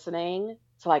am listening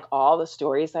to like all the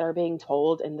stories that are being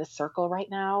told in this circle right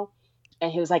now.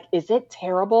 And he was like, is it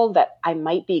terrible that I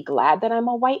might be glad that I'm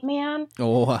a white man?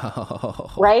 Oh,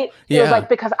 wow. Right? He was like,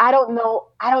 because I don't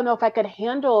know if I could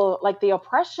handle like the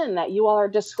oppression that you all are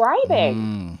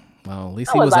describing. Well, at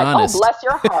least he was like, honest. Oh, bless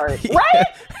your heart. Right?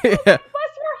 Bless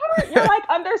your heart. You're like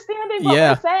understanding what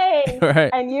we're saying. Right.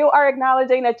 And you are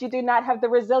acknowledging that you do not have the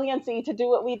resiliency to do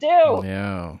what we do.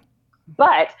 Yeah.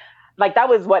 But like, that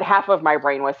was what half of my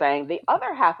brain was saying. The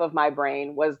other half of my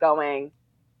brain was going,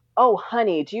 oh,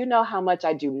 honey, do you know how much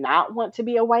I do not want to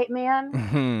be a white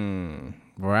man?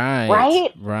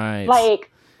 Right.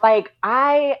 Like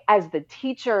I, as the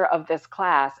teacher of this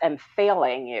class, am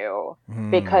failing you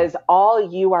because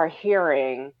all you are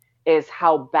hearing is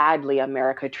how badly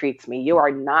America treats me. You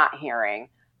are not hearing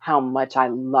how much I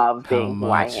love being who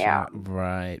I am.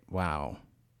 Right. Wow.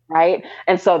 Right.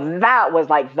 And so that was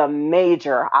like the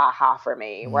major aha for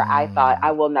me, where I thought,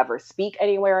 I will never speak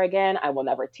anywhere again. I will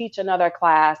never teach another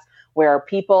class where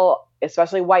people,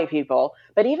 especially white people,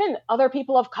 but even other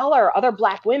people of color, other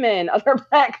Black women, other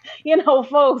Black,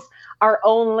 folks are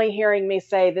only hearing me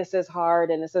say this is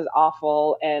hard and this is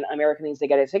awful and America needs to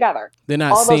get it together. They're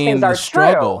not All those seeing things the are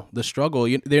struggle. true. The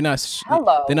struggle. They're not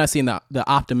seeing the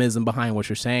optimism behind what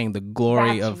you're saying. The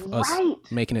glory That's of us right.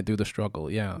 making it through the struggle.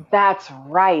 Yeah. That's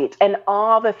right. And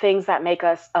all the things that make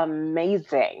us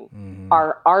amazing,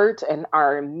 our art and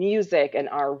our music and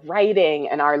our writing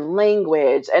and our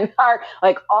language and our,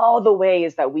 like, all the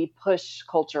ways that we push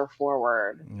culture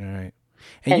forward. All right.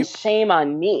 And shame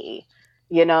on me,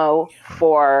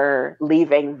 for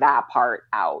leaving that part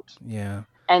out. Yeah.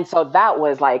 And so that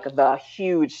was like the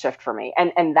huge shift for me.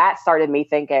 And that started me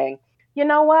thinking, you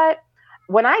know what?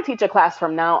 When I teach a class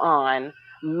from now on,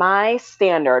 my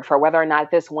standard for whether or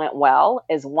not this went well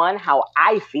is, one, how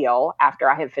I feel after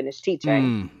I have finished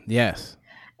teaching. Yes.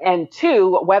 And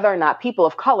two, whether or not people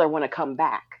of color want to come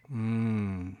back.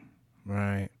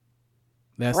 Right.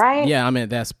 That's right. Yeah. I mean,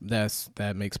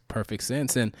 that makes perfect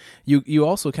sense. And you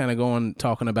also kind of go on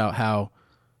talking about how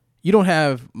you don't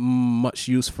have much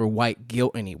use for white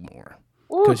guilt anymore.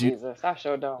 Ooh, Jesus, I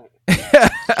sure don't.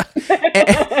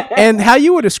 and how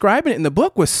you were describing it in the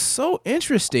book was so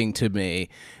interesting to me.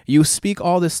 You speak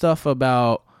all this stuff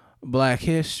about Black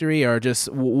history or just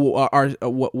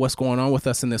what's going on with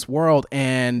us in this world,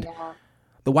 and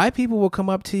the white people will come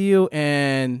up to you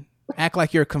and act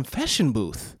like you're a confession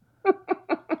booth.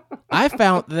 I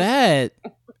found that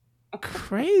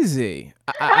crazy.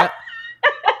 I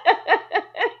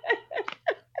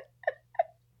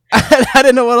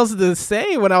didn't know what else to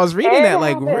say when I was reading that.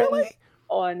 Like, really?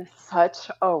 On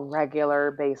such a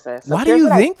regular basis. So why do you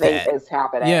think that is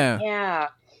happening? Yeah.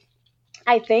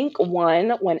 I think,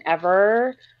 one,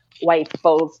 whenever white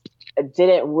folks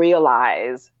didn't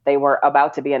realize they were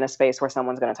about to be in a space where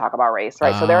someone's going to talk about race,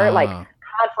 right? So there are like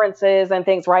conferences and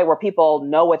things, right, where people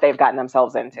know what they've gotten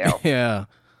themselves into. Yeah.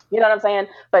 You know what I'm saying?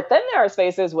 But then there are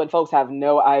spaces when folks have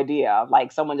no idea.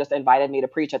 Like, someone just invited me to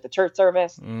preach at the church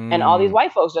service, and all these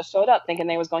white folks just showed up thinking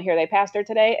they was going to hear their pastor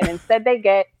today, and instead they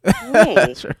get me.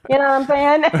 Right. You know what I'm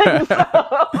saying?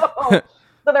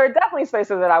 So there are definitely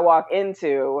spaces that I walk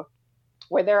into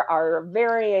where there are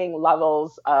varying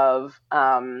levels of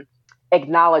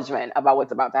acknowledgement about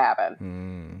what's about to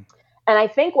happen. And I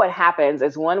think what happens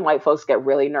is, one, white folks get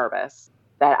really nervous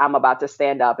that I'm about to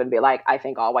stand up and be like, I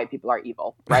think all white people are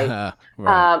evil, right?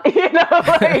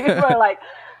 Right. We're like,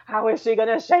 how is she going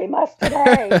to shame us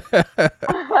today?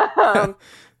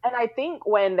 And I think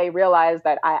when they realize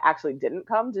that I actually didn't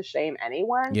come to shame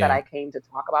anyone, that I came to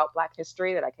talk about Black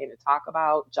history, that I came to talk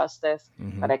about justice,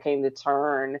 that I came to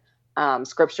turn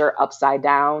scripture upside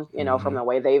down, from the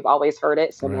way they've always heard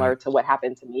it, similar to what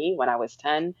happened to me when I was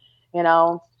 10,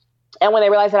 And when they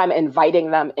realize that I'm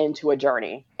inviting them into a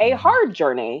journey, a hard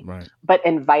journey, but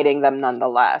inviting them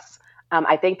nonetheless,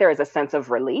 I think there is a sense of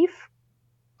relief.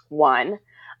 One,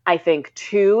 I think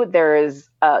two,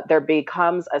 there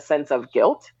becomes a sense of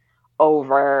guilt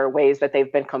over ways that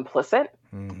they've been complicit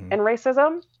in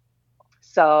racism.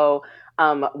 So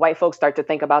white folks start to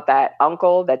think about that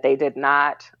uncle that they did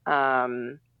not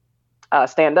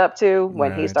stand up to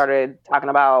when he started talking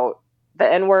about the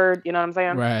N-word. You know what I'm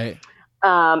saying? Right.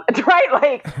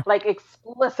 Right, like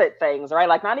explicit things, right?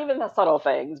 Like, not even the subtle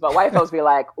things, but white folks be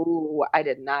like, "Ooh, I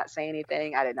did not say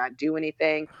anything, I did not do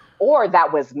anything," or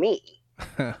 "That was me."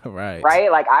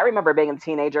 Right. Like, I remember being a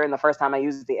teenager and the first time I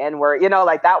used the N-word,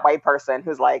 like that white person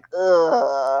who's like,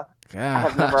 "Ugh, I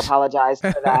have never apologized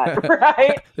for that."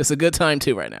 Right? It's a good time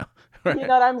too right now. You know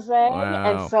what I'm saying?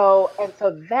 Wow.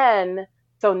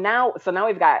 So now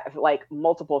we've got like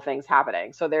multiple things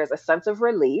happening. So there's a sense of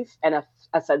relief and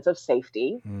a sense of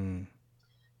safety.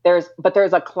 There's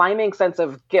a climbing sense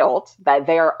of guilt that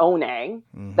they are owning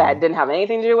that didn't have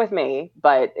anything to do with me,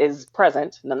 but is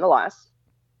present nonetheless.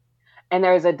 And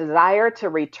there's a desire to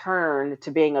return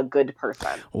to being a good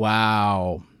person.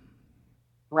 Wow.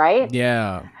 Right?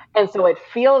 Yeah. And so it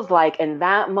feels like in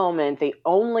that moment, the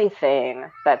only thing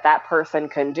that person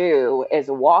can do is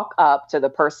walk up to the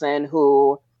person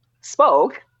who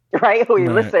spoke, right? Who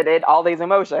elicited all these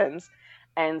emotions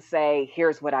and say,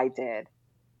 here's what I did.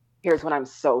 Here's what I'm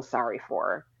so sorry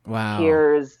for. Wow.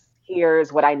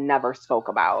 Here's what I never spoke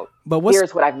about. But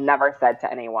here's what I've never said to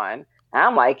anyone. And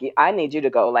I'm like, I need you to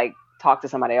go talk to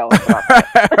somebody else about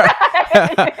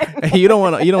that. You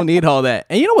don't need all that.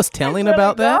 And you know what's telling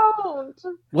about that?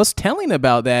 What's telling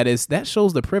about that is that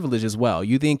shows the privilege as well.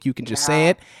 You think you can just say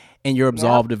it and you're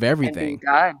absolved of everything.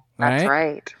 That's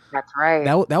right. That's right.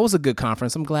 That was a good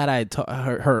conference. I'm glad I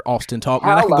heard Austin talk.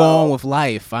 Man, Hello. I can go on with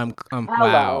life. I'm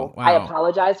Hello. wow. I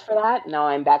apologize for that. No,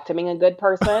 I'm back to being a good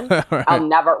person. Right.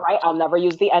 I'll never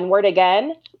use the N-word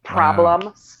again.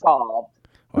 Problem solved.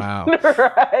 Wow.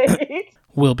 Right.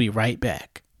 We'll be right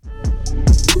back.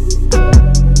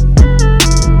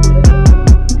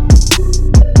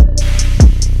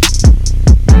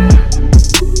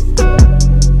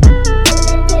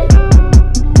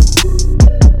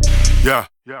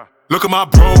 Yeah. Look at my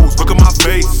bros, look at my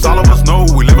face. All of us know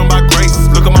we living by grace.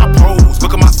 Look at my pose,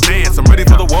 look at my stance. I'm ready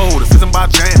for the woe. This isn't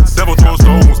by chance. Devil throws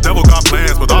stones, devil got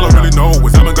plans, but all I really know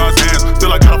is I'm in God's hands.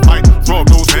 Still I gotta fight, throw up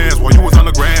those hands while you was on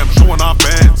the gram, showing off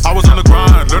bands. I was on the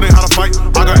grind, learning how to fight.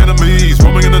 I got enemies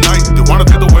roaming in the night. They wanna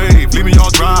take the wave, leave me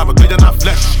on dry, but they are not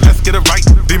flesh. Let's get it right.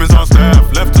 Demons on staff,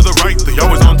 left to the right, they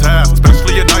always on task.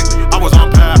 Especially at night, I was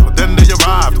on path, but then they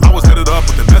arrived. I was headed up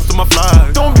with the best of my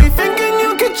flies. Don't be thinking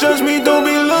you can judge me, don't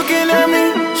be looking at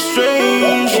me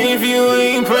strange. If you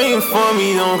ain't praying for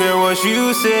me, don't care what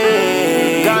you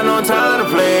say. Got no time to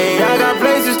play, I got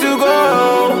places to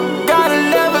go. Gotta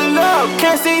level up,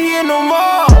 can't stay here no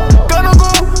more. Gotta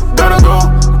go,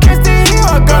 can't stay here,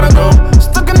 I gotta go.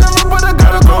 Stuck in the room, but I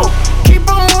gotta go. Keep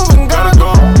on moving, gotta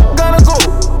go.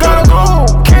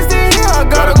 Can't stay here, I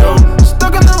gotta go.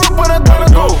 Stuck in the room, but I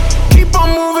gotta go. Keep on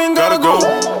moving, gotta go.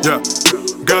 Yeah,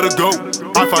 gotta go.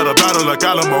 I fight a battle like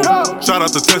Alamo. Shout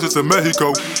out to Texas and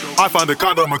Mexico. I find it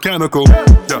kinda mechanical.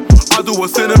 Yeah, I do a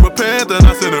sin and repent, then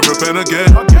I sin and repent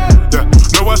again. Yeah,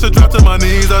 know I should drop to my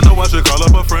knees. I know I should call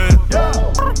up a friend.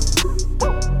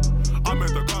 I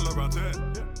meant to call her out 10.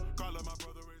 Call up my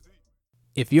brother AZ.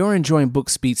 If you're enjoying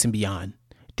Books, Beats, and Beyond,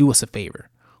 do us a favor.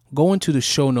 Go into the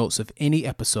show notes of any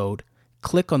episode,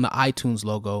 click on the iTunes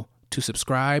logo to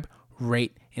subscribe,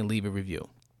 rate, and leave a review.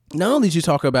 Not only did you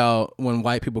talk about when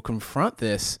white people confront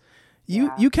this,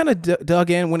 you kind of dug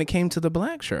in when it came to the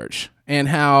black church and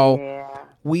how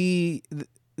the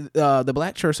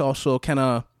black church also kind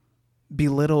of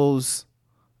belittles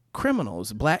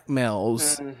criminals, black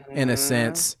males in a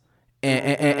sense,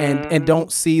 and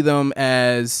don't see them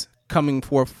as coming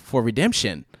forth for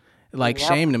redemption, like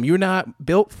shaming them. You're not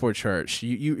built for church.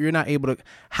 You're not able to.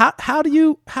 How do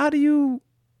you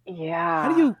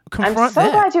confront I'm so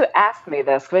that? glad you asked me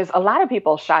this, because a lot of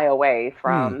people shy away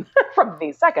from from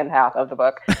the second half of the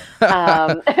book.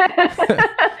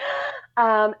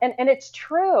 And it's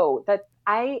true that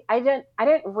I didn't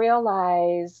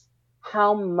realize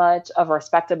how much of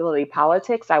respectability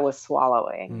politics I was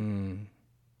swallowing.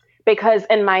 Because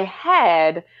in my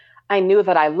head, I knew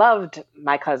that I loved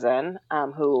my cousin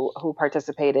who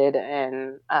participated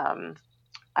in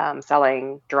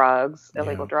selling drugs,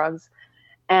 illegal drugs.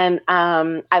 And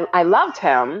I loved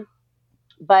him,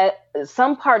 but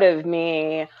some part of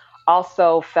me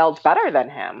also felt better than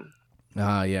him.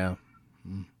 Yeah.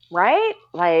 Right?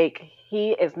 Like,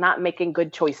 he is not making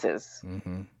good choices.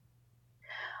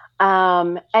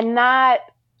 And not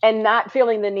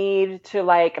feeling the need to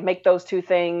like make those two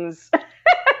things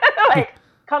like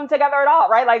come together at all,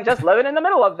 right? Like just living in the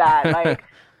middle of that, like,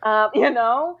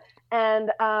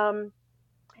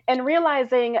 and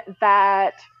realizing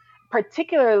that,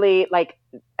 particularly like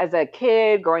as a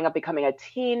kid growing up, becoming a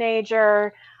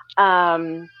teenager,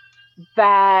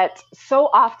 that so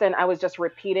often I was just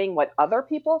repeating what other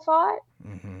people thought,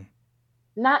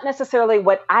 not necessarily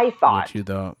what I thought. What you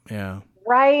thought, yeah.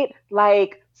 Right?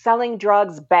 Like selling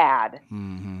drugs bad.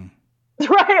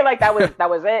 Right? Like that was it.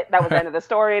 That was the end of the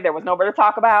story. There was nobody to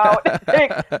talk about.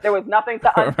 There was nothing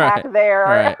to unpack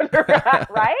there.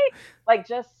 Right? Like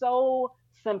just so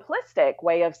simplistic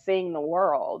way of seeing the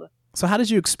world. So how did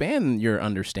you expand your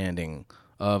understanding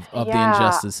of the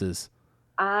injustices?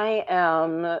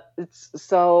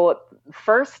 So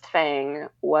first thing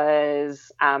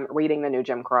was reading the new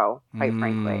Jim Crow, quite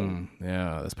frankly.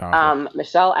 Yeah, that's powerful.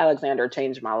 Michelle Alexander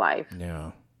changed my life.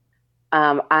 Yeah.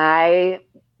 I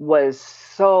was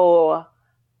so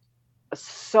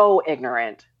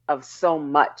ignorant of so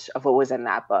much of what was in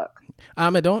that book.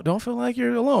 Don't feel like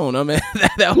you're alone. I mean,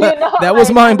 that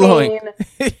was mind blowing.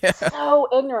 So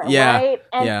ignorant, right?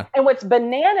 And what's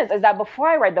bananas is that before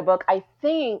I read the book, I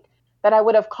think that I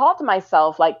would have called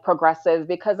myself like progressive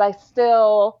because I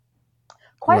still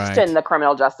question the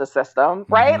criminal justice system,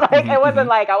 right? Like it wasn't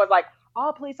like I was like,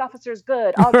 all police officers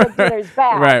good, all drug dealers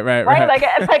bad, right?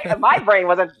 Like my brain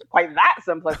wasn't quite that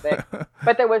simplistic,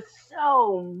 but there was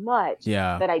so much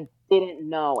that I didn't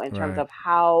know in terms of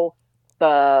how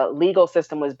the legal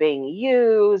system was being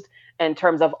used, in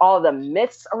terms of all the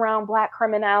myths around Black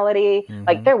criminality.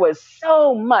 Like there was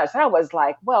so much. And I was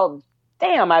like, well,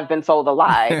 damn, I've been sold a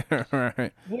lie,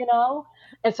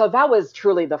 And so that was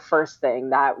truly the first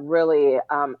thing that really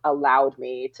allowed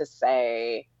me to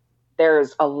say,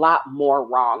 there's a lot more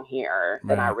wrong here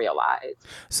than I Right. realized.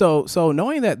 So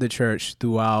knowing that the church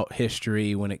throughout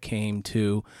history, when it came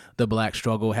to the Black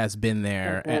struggle, has been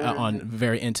there on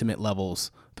very intimate levels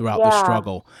throughout the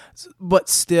struggle, but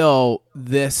still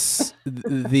this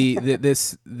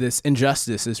this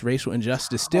injustice, this racial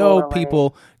injustice, still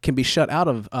people can be shut out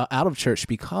of church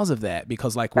because of that,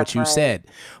 because like what you said.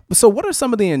 So what are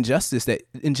some of the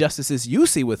injustices you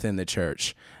see within the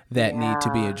church that need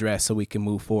to be addressed so we can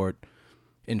move forward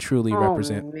and truly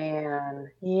represent? Oh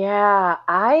man. Yeah,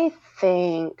 I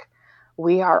think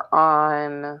we are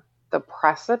on the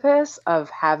precipice of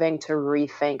having to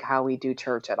rethink how we do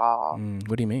church at all.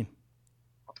 What do you mean?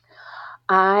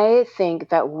 I think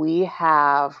that we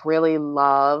have really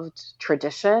loved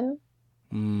tradition.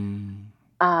 And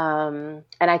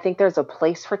I think there's a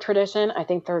place for tradition. I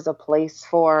think there's a place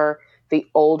for the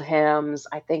old hymns.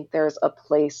 I think there's a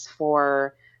place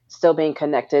for still being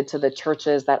connected to the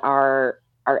churches that our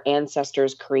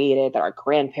ancestors created, that our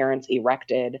grandparents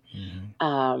erected.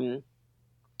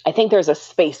 I think there's a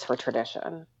space for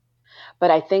tradition,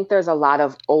 but I think there's a lot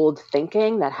of old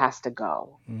thinking that has to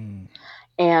go.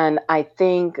 And I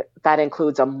think that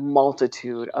includes a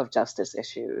multitude of justice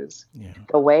issues.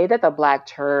 The way that the Black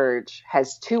church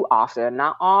has too often,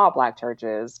 not all Black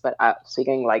churches, but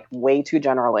speaking like way too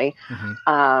generally,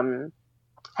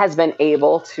 has been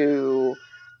able to,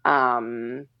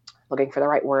 looking for the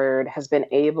right word, has been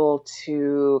able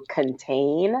to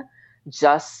contain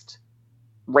just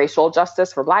racial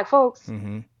justice for Black folks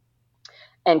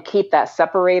and keep that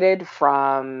separated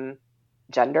from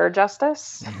gender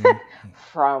justice,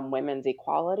 from women's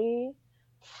equality,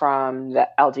 from the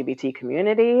LGBT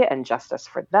community and justice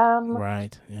for them.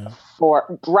 Right. Yeah.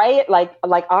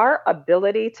 Like our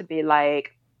ability to be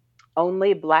like,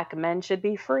 only Black men should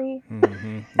be free.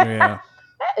 Yeah.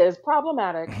 That is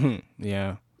problematic.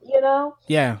 Yeah. You know?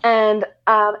 Yeah. And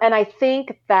I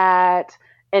think that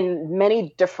in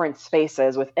many different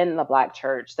spaces within the Black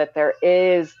church, that there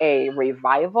is a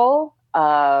revival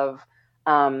of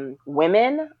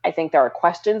women. I think there are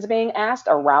questions being asked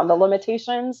around the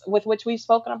limitations with which we've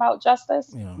spoken about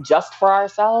justice, just for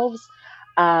ourselves.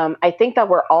 I think that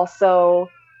we're also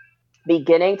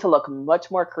beginning to look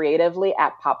much more creatively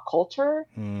at pop culture.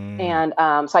 And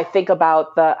so I think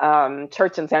about the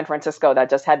church in San Francisco that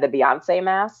just had the Beyonce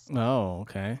mass. Oh,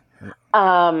 okay.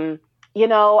 You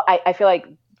know, I feel like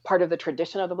part of the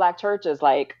tradition of the Black church is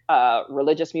like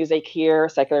religious music here,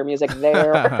 secular music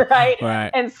there, right? Right.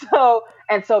 And so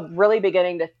really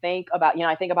beginning to think about, you know,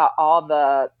 I think about all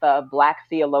the Black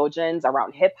theologians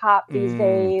around hip hop these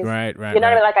days. Right. You know what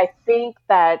I mean? Like I think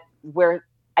that we're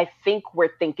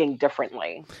thinking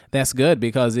differently. That's good,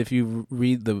 because if you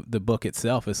read the book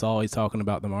itself, it's always talking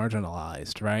about the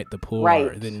marginalized, right? The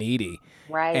poor, the needy.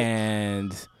 Right.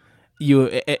 And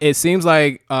it seems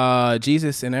like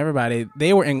Jesus and everybody,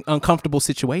 they were in uncomfortable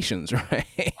situations,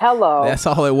 right? Hello. That's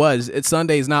all it was.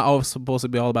 Sunday's not all supposed to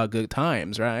be all about good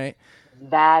times, right?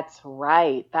 That's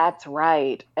right.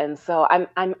 And so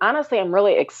I'm honestly, I'm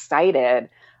really excited.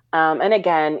 And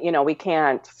again, you know, we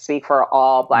can't speak for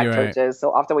all Black churches. Right.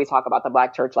 So often we talk about the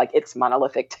Black church like it's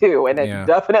monolithic too, and it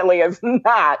definitely is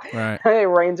not. Right. It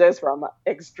ranges from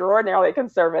extraordinarily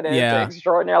conservative to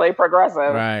extraordinarily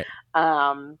progressive. Right.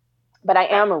 But I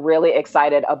am really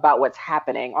excited about what's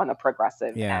happening on the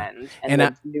progressive end and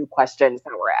the new questions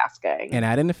that we're asking. And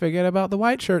I didn't forget about the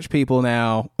white church people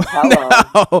now.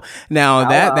 Hello. Now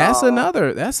that's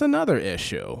another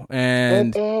issue.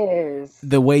 And it is.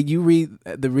 The way you read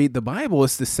the Bible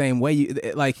is the same way.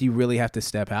 You really have to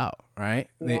step out, right?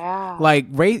 Yeah.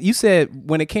 You said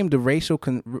when it came to racial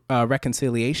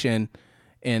reconciliation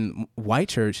in white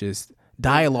churches,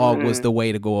 dialogue was the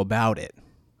way to go about it.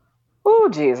 Oh,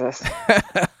 Jesus.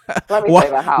 Let me tell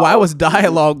you how. Why was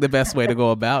dialogue the best way to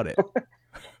go about it?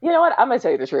 You know what? I'm going to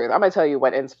tell you the truth. I'm going to tell you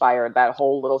what inspired that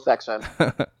whole little section.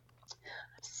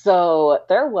 So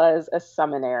there was a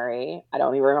seminary. I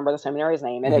don't even remember the seminary's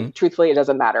name. And truthfully, it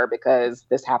doesn't matter because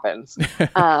this happens.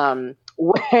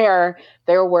 Where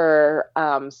there were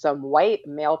some white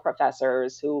male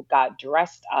professors who got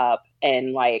dressed up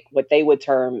in like what they would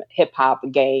term hip hop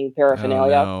gang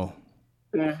paraphernalia. Oh,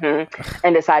 no.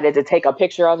 And decided to take a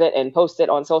picture of it and post it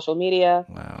on social media.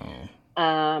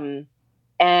 Wow.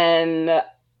 And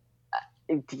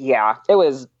yeah, it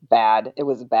was bad. It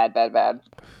was bad.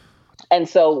 And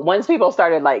so once people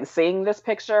started like seeing this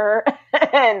picture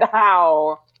and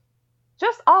how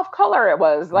just off color it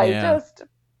was, like just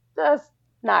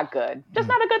not good, just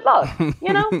not a good look,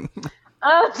 you know,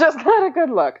 just not a good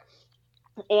look.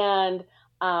 And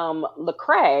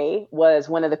Lecrae was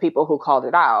one of the people who called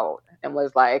it out and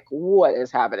was like, what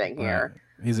is happening here?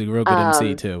 He's a real good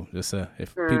MC too. Just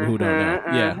if people who don't know,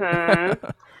 yeah.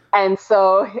 And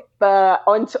so so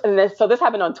this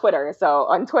happened on Twitter. So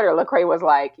on Twitter, Lecrae was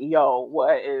like, "Yo,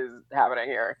 what is happening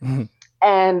here?"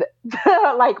 And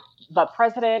like the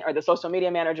president or the social media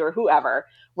manager, whoever,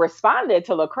 responded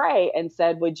to Lecrae and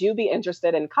said, "Would you be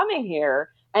interested in coming here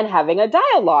and having a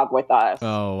dialogue with us?"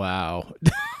 Oh wow!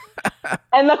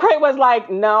 And Lecrae was like,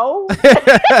 "No."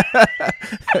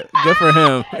 Good for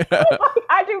him.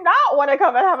 I do not want to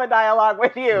come and have a dialogue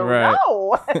with you. Right.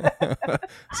 No.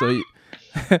 So.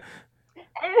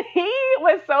 And he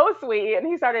was so sweet, and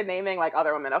he started naming like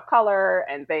other women of color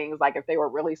and things like if they were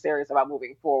really serious about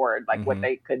moving forward, like what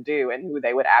they could do and who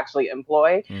they would actually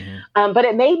employ. But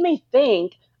it made me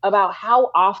think about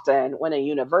how often when a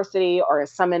university or a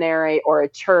seminary or a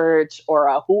church or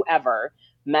a whoever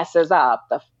messes up,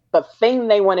 the thing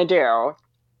they want to do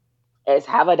is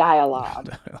have a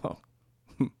dialogue.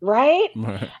 Right?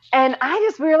 And I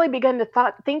just really began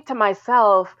to think to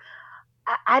myself,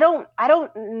 I don't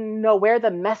know where the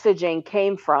messaging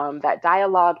came from that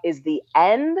dialogue is the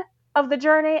end of the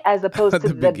journey as opposed to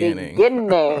the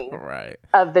beginning right.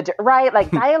 of the right. Like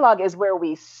dialogue is where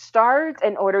we start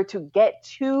in order to get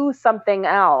to something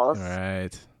else.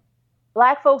 Right.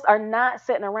 Black folks are not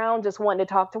sitting around just wanting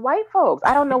to talk to white folks.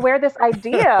 I don't know where this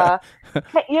idea,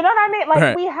 you know what I mean?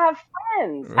 Like we have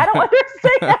friends. I don't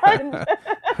understand.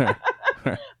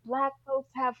 Black folks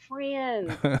have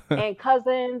friends and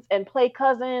cousins and play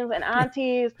cousins and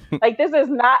aunties. Like this is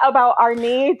not about our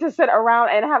need to sit around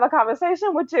and have a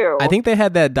conversation with you. I think they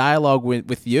had that dialogue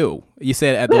with you. You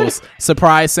said at those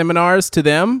surprise seminars to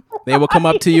them, they would come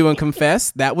up to you and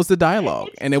confess. That was the dialogue,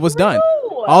 and it was done.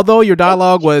 Although your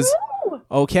dialogue was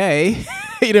okay, you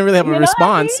didn't really have a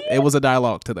response. It was a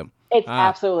dialogue to them. It's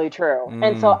absolutely true.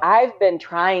 And so I've been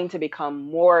trying to become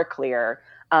more clear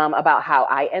about how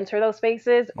I enter those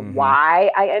spaces,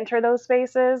 why I enter those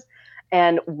spaces,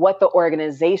 and what the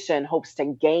organization hopes to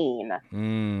gain,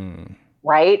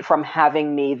 right, from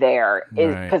having me there.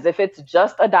 Because if it's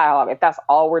just a dialogue, if that's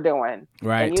all we're doing,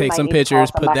 right, take some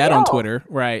pictures, put that on Twitter,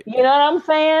 right? You know what I'm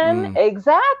saying?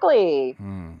 Exactly.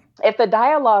 If the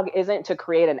dialogue isn't to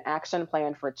create an action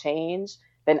plan for change,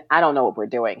 then I don't know what we're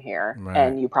doing here,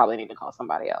 and you probably need to call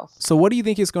somebody else. So what do you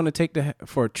think it's going to take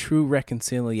for true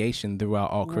reconciliation throughout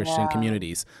all Christian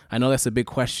communities? I know that's a big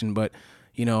question, but,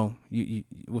 you know, you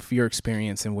with your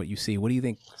experience and what you see, what do you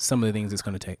think some of the things it's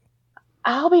going to take?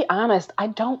 I'll be honest, I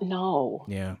don't know.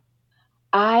 Yeah.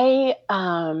 I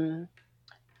know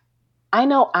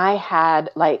I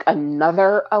had like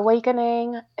another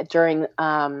awakening during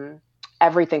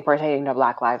everything pertaining to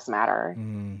Black Lives Matter.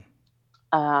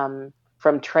 From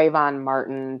Trayvon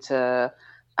Martin to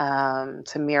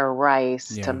Tamir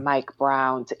Rice to Mike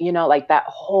Brown, to, you know, like that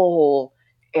whole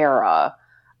era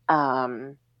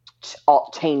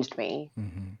changed me.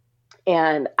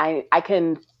 And I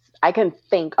can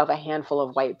think of a handful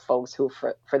of white folks who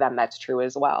for them that's true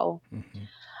as well.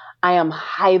 I am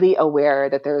highly aware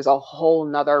that there's a whole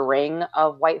nother ring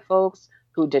of white folks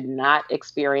who did not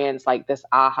experience like this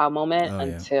aha moment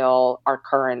until our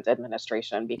current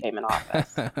administration became in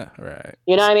office. Right.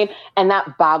 You know what I mean? And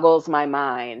that boggles my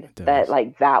mind that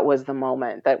like that was the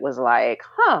moment that was like,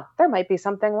 there might be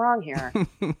something wrong here.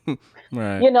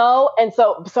 Right. You know? And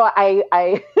so I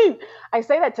I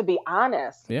say that to be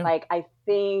honest. Like I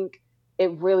think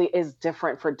it really is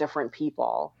different for different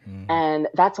people. And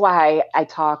that's why I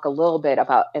talk a little bit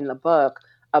about in the book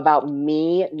about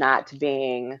me not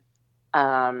being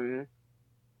quite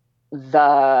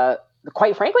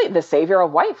frankly, the savior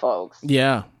of white folks.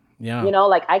 Yeah. You know,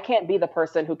 like I can't be the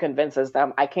person who convinces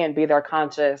them. I can't be their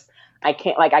conscience. I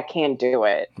can't do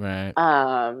it. Right.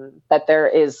 That there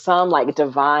is some like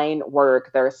divine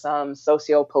work. There's some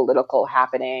socio-political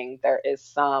happening. There is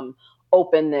some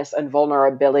openness and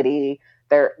vulnerability.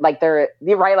 You're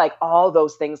right. Like all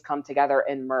those things come together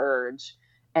and merge.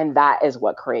 And that is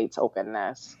what creates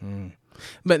openness.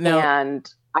 But now,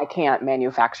 and I can't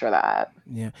manufacture that.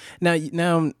 Yeah. Now,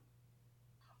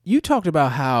 you talked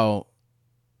about how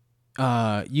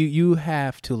you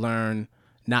have to learn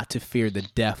not to fear the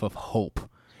death of hope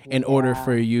in order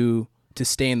for you to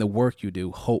stay in the work you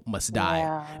do. Hope must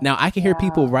die. Now, I can hear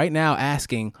people right now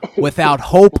asking, without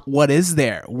hope, what is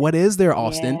there? What is there,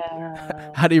 Austin?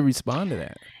 How do you respond to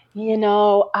that? You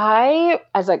know,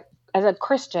 as a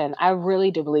Christian, I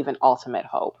really do believe in ultimate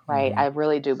hope, right? I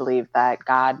really do believe that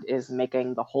God is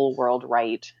making the whole world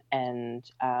right, and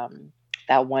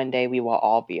that one day we will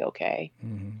all be okay.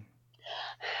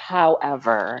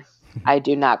 However, I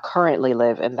do not currently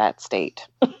live in that state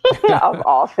of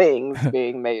all things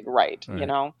being made right, you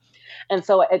know? And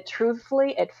so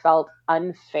truthfully, it felt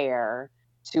unfair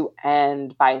to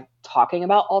end by talking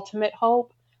about ultimate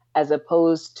hope as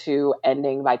opposed to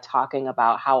ending by talking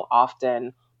about how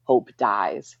often hope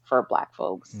dies for Black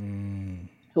folks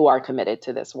who are committed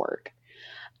to this work.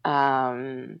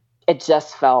 It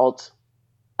just felt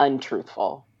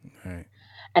untruthful. Right.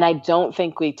 And I don't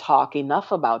think we talk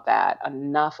enough about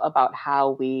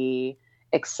how we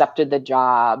accepted the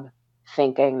job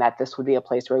thinking that this would be a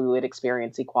place where we would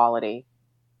experience equality,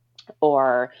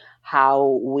 or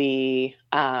how we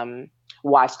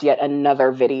watched yet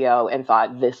another video and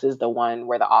thought this is the one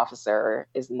where the officer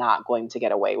is not going to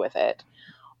get away with it.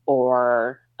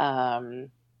 Or, there's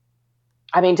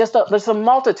a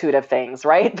multitude of things,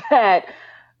 right, that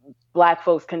Black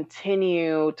folks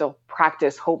continue to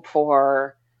practice hope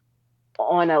for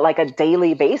on a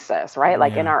daily basis, right?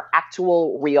 Like in our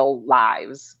actual real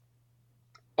lives,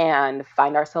 and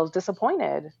find ourselves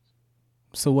disappointed.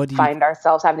 So what do you find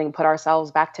ourselves having to put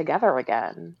ourselves back together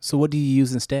again? So what do you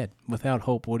use instead? Without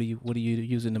hope, what are you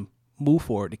using to move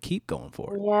forward, to keep going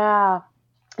forward? Yeah.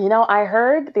 I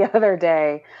heard the other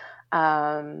day,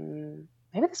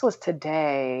 maybe this was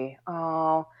today.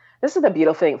 Oh, this is the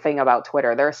beautiful thing about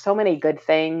Twitter. There are so many good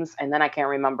things, and then I can't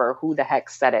remember who the heck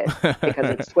said it because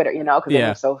it's Twitter, because they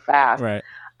move so fast. Right.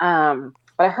 But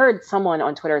I heard someone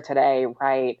on Twitter today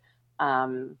write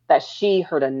that she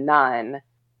heard a nun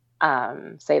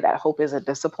say that hope is a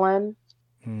discipline.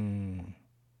 And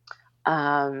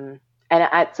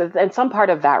some part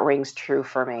of that rings true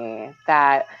for me,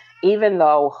 that even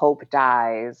though hope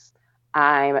dies,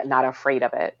 I'm not afraid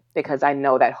of it because I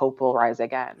know that hope will rise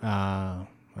again. I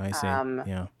see. I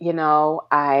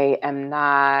am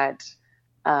not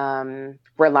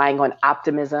relying on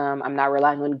optimism. I'm not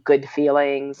relying on good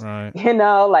feelings. Right.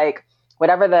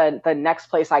 Whatever the next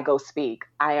place I go speak,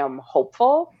 I am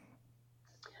hopeful,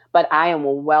 but I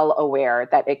am well aware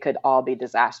that it could all be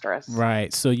disastrous.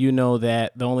 Right. So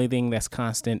that the only thing that's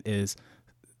constant is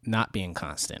not being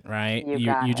constant, right?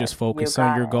 You just focus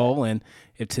on your goal, and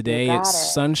if today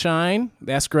it's sunshine,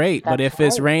 that's great. But if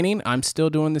it's raining, I'm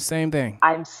still doing the same thing.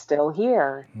 I'm still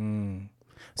here.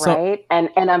 Right. And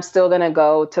I'm still going to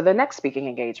go to the next speaking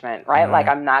engagement, right? Like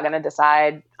I'm not going to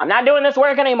decide I'm not doing this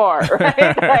work anymore,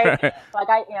 right? like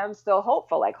I am still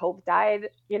hopeful. Like hope died,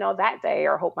 that day,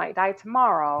 or hope might die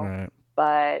tomorrow. Right.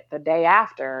 But the day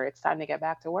after, it's time to get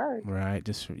back to work. Right.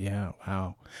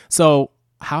 Wow. So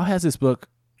how has this book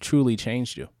truly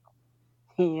changed you?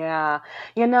 Yeah.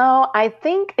 I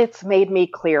think it's made me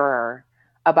clearer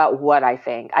about what I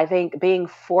think. I think being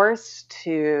forced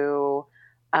to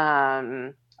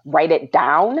write it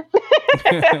down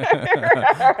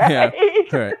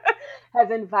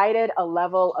has invited a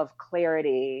level of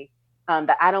clarity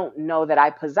that I don't know that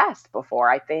I possessed before.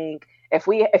 I think if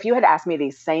you had asked me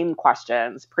these same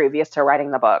questions previous to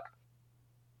writing the book,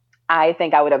 I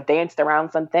think I would have danced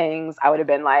around some things. I would have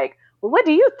been like, well, what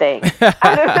do you think?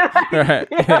 Right.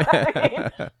 You know what I mean?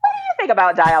 What do you think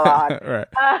about dialogue? Right.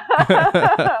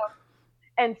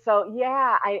 And so,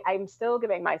 I'm still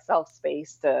giving myself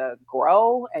space to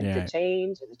grow and to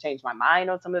change my mind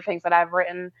on some of the things that I've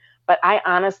written. But I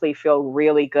honestly feel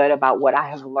really good about what I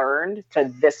have learned to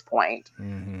this point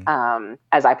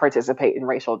as I participate in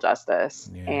racial justice.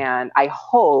 Yeah. And I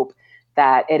hope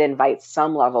that it invites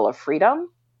some level of freedom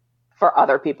for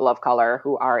other people of color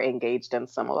who are engaged in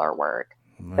similar work,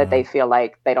 that they feel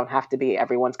like they don't have to be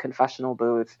everyone's confessional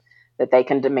booth, that they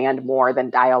can demand more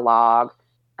than dialogue,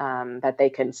 that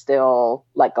they can still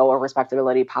let go of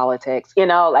respectability politics.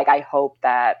 I hope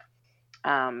that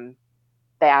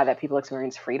that people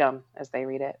experience freedom as they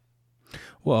read it.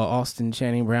 Well, Austin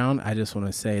Channing Brown, I just want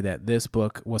to say that this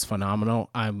book was phenomenal.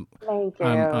 Thank you.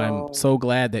 I'm so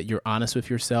glad that you're honest with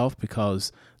yourself,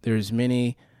 because there's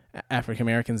many African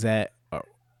Americans that are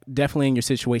definitely in your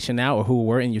situation now, or who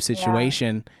were in your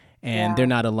situation, and they're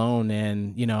not alone.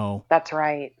 And that's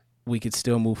right. We could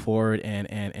still move forward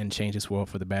and change this world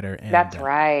for the better. And, that's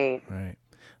right. Right.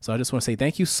 So I just want to say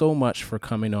thank you so much for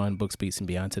coming on Books, Beats, and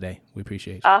Beyond today. We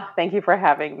appreciate you. Thank you for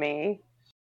having me.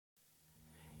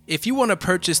 If you want to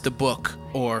purchase the book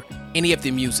or any of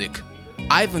the music,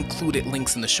 I've included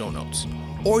links in the show notes.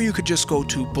 Or you could just go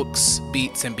to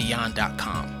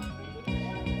booksbeatsandbeyond.com.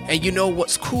 And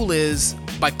what's cool is,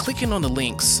 by clicking on the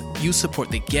links, you support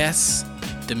the guests,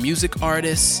 the music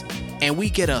artists, and we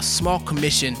get a small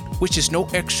commission, which is no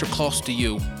extra cost to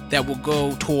you, that will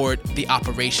go toward the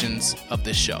operations of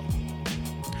this show.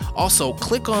 Also,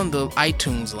 click on the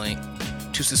iTunes link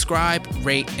to subscribe,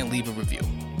 rate, and leave a review.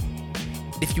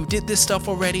 If you did this stuff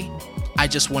already, I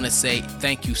just want to say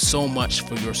thank you so much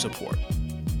for your support.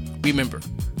 Remember,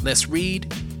 let's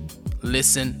read,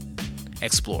 listen,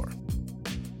 explore.